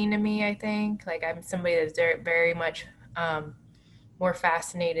interesting to me. I think I'm somebody that's very, very much more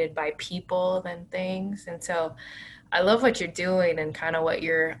fascinated by people than things. And so I love what you're doing and kind of what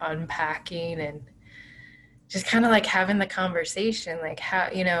you're unpacking, and just kind of having the conversation,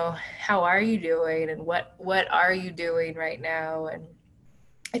 how are you doing, and what are you doing right now? And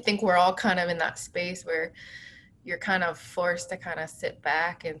I think we're all kind of in that space where you're kind of forced to kind of sit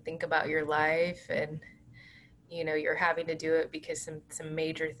back and think about your life, and you're having to do it because some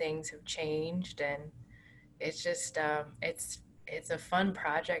major things have changed, and it's just it's a fun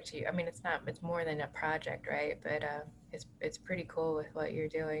project. I mean, it's more than a project, right? But it's pretty cool with what you're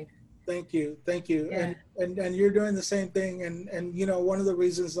doing. Thank you. Yeah. And you're doing the same thing. And one of the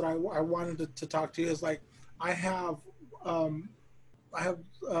reasons that I wanted to talk to you is I have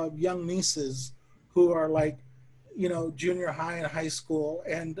young nieces who are junior high and high school,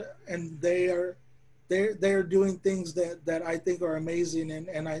 and they're doing things that I think are amazing,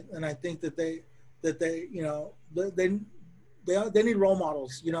 and I think that they they need role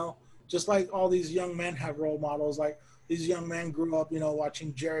models, just like all these young men have role models. These young men grew up,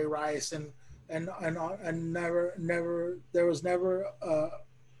 watching Jerry Rice and never there was never what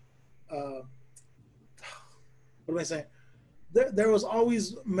am I saying? There was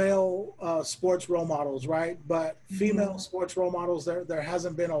always male sports role models, right? But female sports role models, there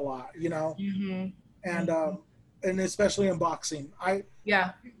hasn't been a lot, Mm-hmm. And especially in boxing, I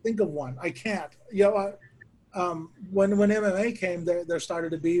think of one. I can't, when MMA came, there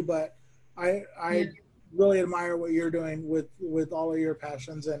started to be, but I really admire what you're doing with all of your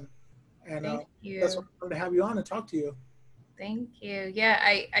passions, and that's why I wanted to have you on and talk to you. Thank you. Yeah,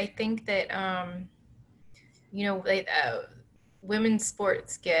 I think that women's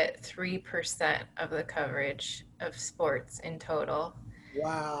sports get 3% of the coverage of sports in total.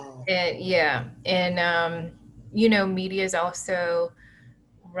 Wow. And media is also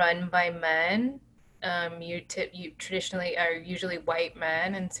run by men. You traditionally are usually white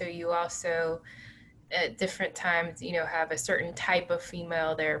men, and so you also at different times, have a certain type of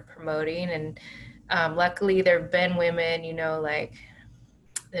female they're promoting. And luckily, there have been women, like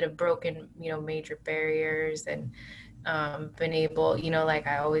that have broken, major barriers and been able, like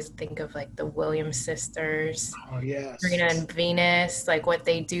I always think of like the Williams sisters, Oh Serena yes. and Venus, like what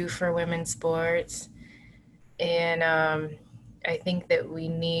they do for women's sports. And I think that we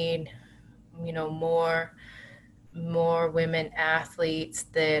need, more women athletes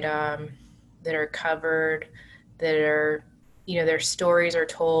that are covered, that are, their stories are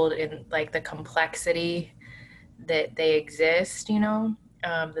told in like the complexity that they exist,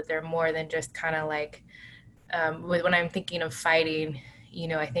 that they're more than just kind of like, when I'm thinking of fighting,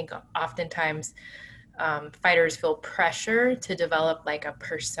 I think oftentimes fighters feel pressure to develop like a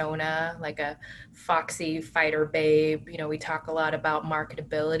persona, like a foxy fighter babe. We talk a lot about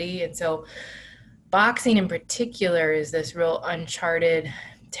marketability. And so boxing in particular is this real uncharted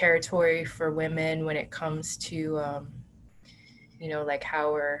territory for women when it comes to, like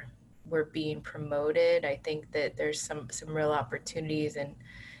how we're being promoted. I think that there's some real opportunities, and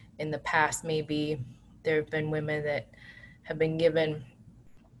in the past, maybe there have been women that have been given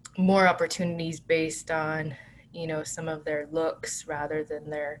more opportunities based on, some of their looks rather than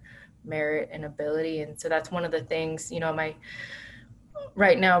their merit and ability. And so that's one of the things, my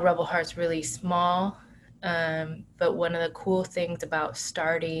right now Rebel Heart's really small. But one of the cool things about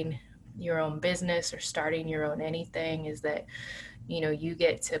starting your own business or starting your own anything is that, you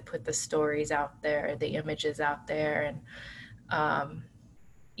get to put the stories out there, the images out there. And,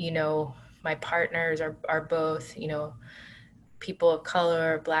 my partners are both, people of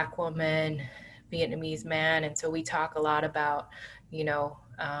color, Black woman, Vietnamese man. And so we talk a lot about,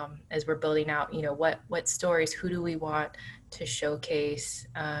 as we're building out, what stories, who do we want to showcase,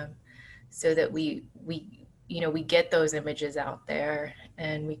 so that we get those images out there,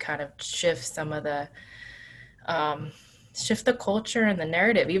 and we kind of shift some of the, shift the culture and the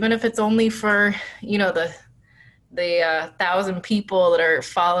narrative, even if it's only for, the 1,000 people that are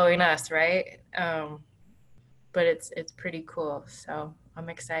following us, right? But it's pretty cool. So I'm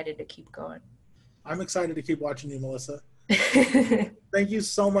excited to keep going. I'm excited to keep watching you, Melissa. Thank you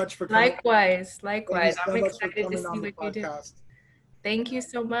so much for coming. Likewise. Thank you I'm so much for excited to coming see on the what you do. podcast. Thank you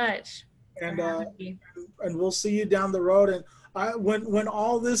so much. And for having me. and we'll see you down the road. And when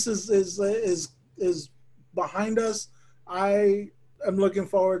all this is behind us, I am looking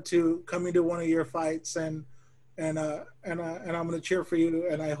forward to coming to one of your fights, and I'm going to cheer for you,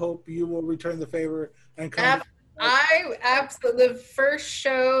 and I hope you will return the favor and come. I absolutely, the first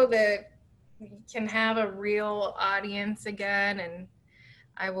show that can have a real audience again, and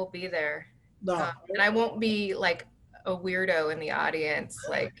I will be there. No. And I won't be like a weirdo in the audience,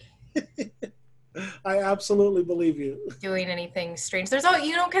 like I absolutely believe you. doing anything strange. There's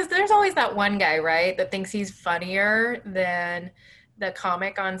because there's always that one guy, right, that thinks he's funnier than the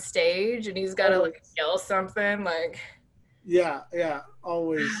comic on stage, and he's got to like yell something like. Yeah,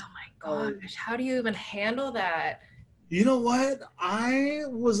 always. Oh my gosh, how do you even handle that? You know what? I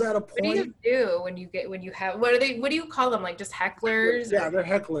was at a point. What do you do when you have what do you call them? Like just hecklers? Yeah, they're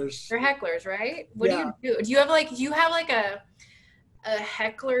hecklers. They're hecklers, right? What do you do? Do you have like a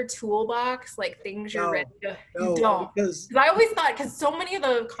heckler toolbox, like things you're ready to? No, you don't. Because I always thought, because so many of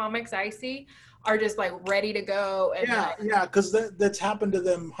the comics I see are just like ready to go. And because that's happened to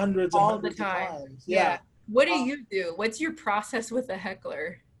them hundreds of times. Yeah. What do you do? What's your process with a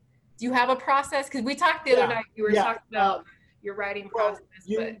heckler? Do you have a process? Because we talked the other night. You were talking about your writing process.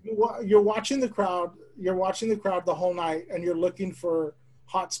 You're watching the crowd. You're watching the crowd the whole night, and you're looking for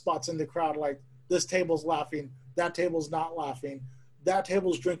hot spots in the crowd. Like, this table's laughing, that table's not laughing, that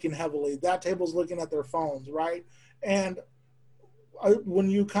table's drinking heavily, that table's looking at their phones, right? And when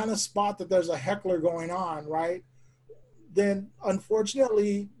you kind of spot that there's a heckler going on, right, then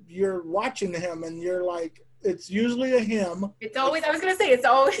unfortunately you're watching him, and you're like, it's usually a him. It's always, I was going to say, it's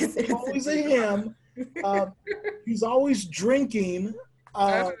always a him. He's always drinking.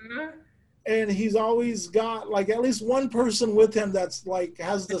 And he's always got like at least one person with him that's like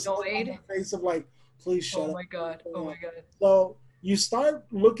has this face of like, please shut up. Oh my God. So you start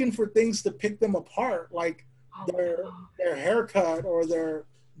looking for things to pick them apart, like their haircut or their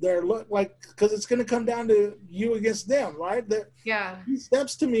look, like, because it's going to come down to you against them, right? These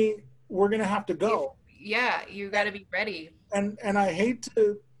steps to me, we're going to have to go. Yeah, you got to be ready. And I hate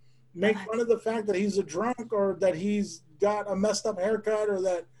to make fun of the fact that he's a drunk or that he's got a messed up haircut or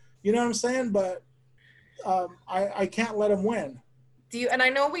that, you know what I'm saying? But I can't let him win. Do you? And I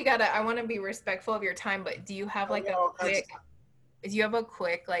know I want to be respectful of your time, but do you have like a all kinds of quick? Do you have a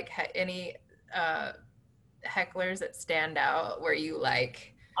quick like any hecklers that stand out where you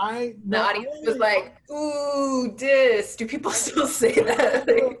like the audience was like, ooh, diss? Do people still say that?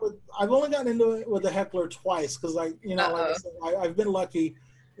 I've only gotten into it with a heckler twice because, like I said, I've been lucky.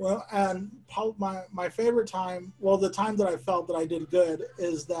 Well, and my favorite time, well, the time that I felt that I did good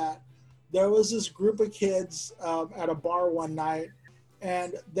is that there was this group of kids at a bar one night,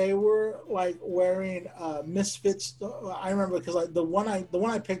 and they were like wearing Misfits. I remember because the one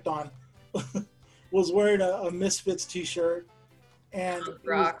I picked on was wearing a Misfits T-shirt, and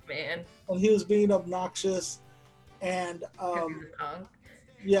man. And he was being obnoxious, and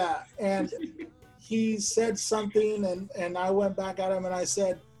yeah, and he said something, and I went back at him and I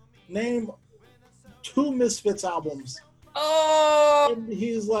said, name 2 Misfits albums. Oh. And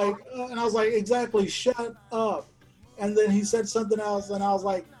he's like, and I was like, exactly, shut up. And then he said something else, and I was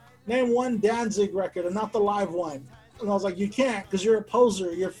like, name 1 Danzig record and not the live one. And I was like, you can't because you're a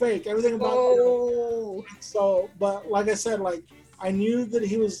poser, you're fake, everything about you. So, but like I said, like I knew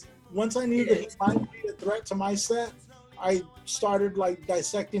that once I knew that he might be a threat to my set, I started like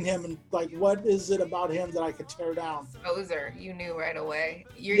dissecting him and like, what is it about him that I could tear down? Poser, you knew right away.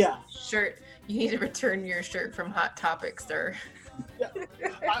 Your shirt, you need to return your shirt from Hot Topic, sir. Yeah.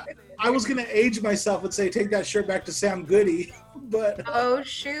 I was gonna age myself and say take that shirt back to Sam Goody, but oh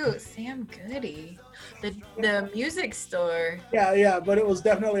shoot, Sam Goody, the music store. Yeah, but it was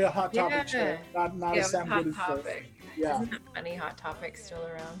definitely a Hot Topic shirt, not a Sam Goody shirt. Yeah, isn't that funny? Hot Topic still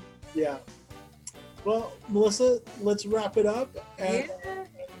around. Yeah. Well, Melissa, let's wrap it up, and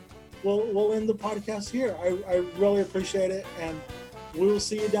we'll end the podcast here. I really appreciate it, and we will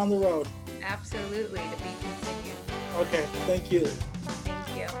see you down the road. Absolutely, to be continued. Okay, thank you.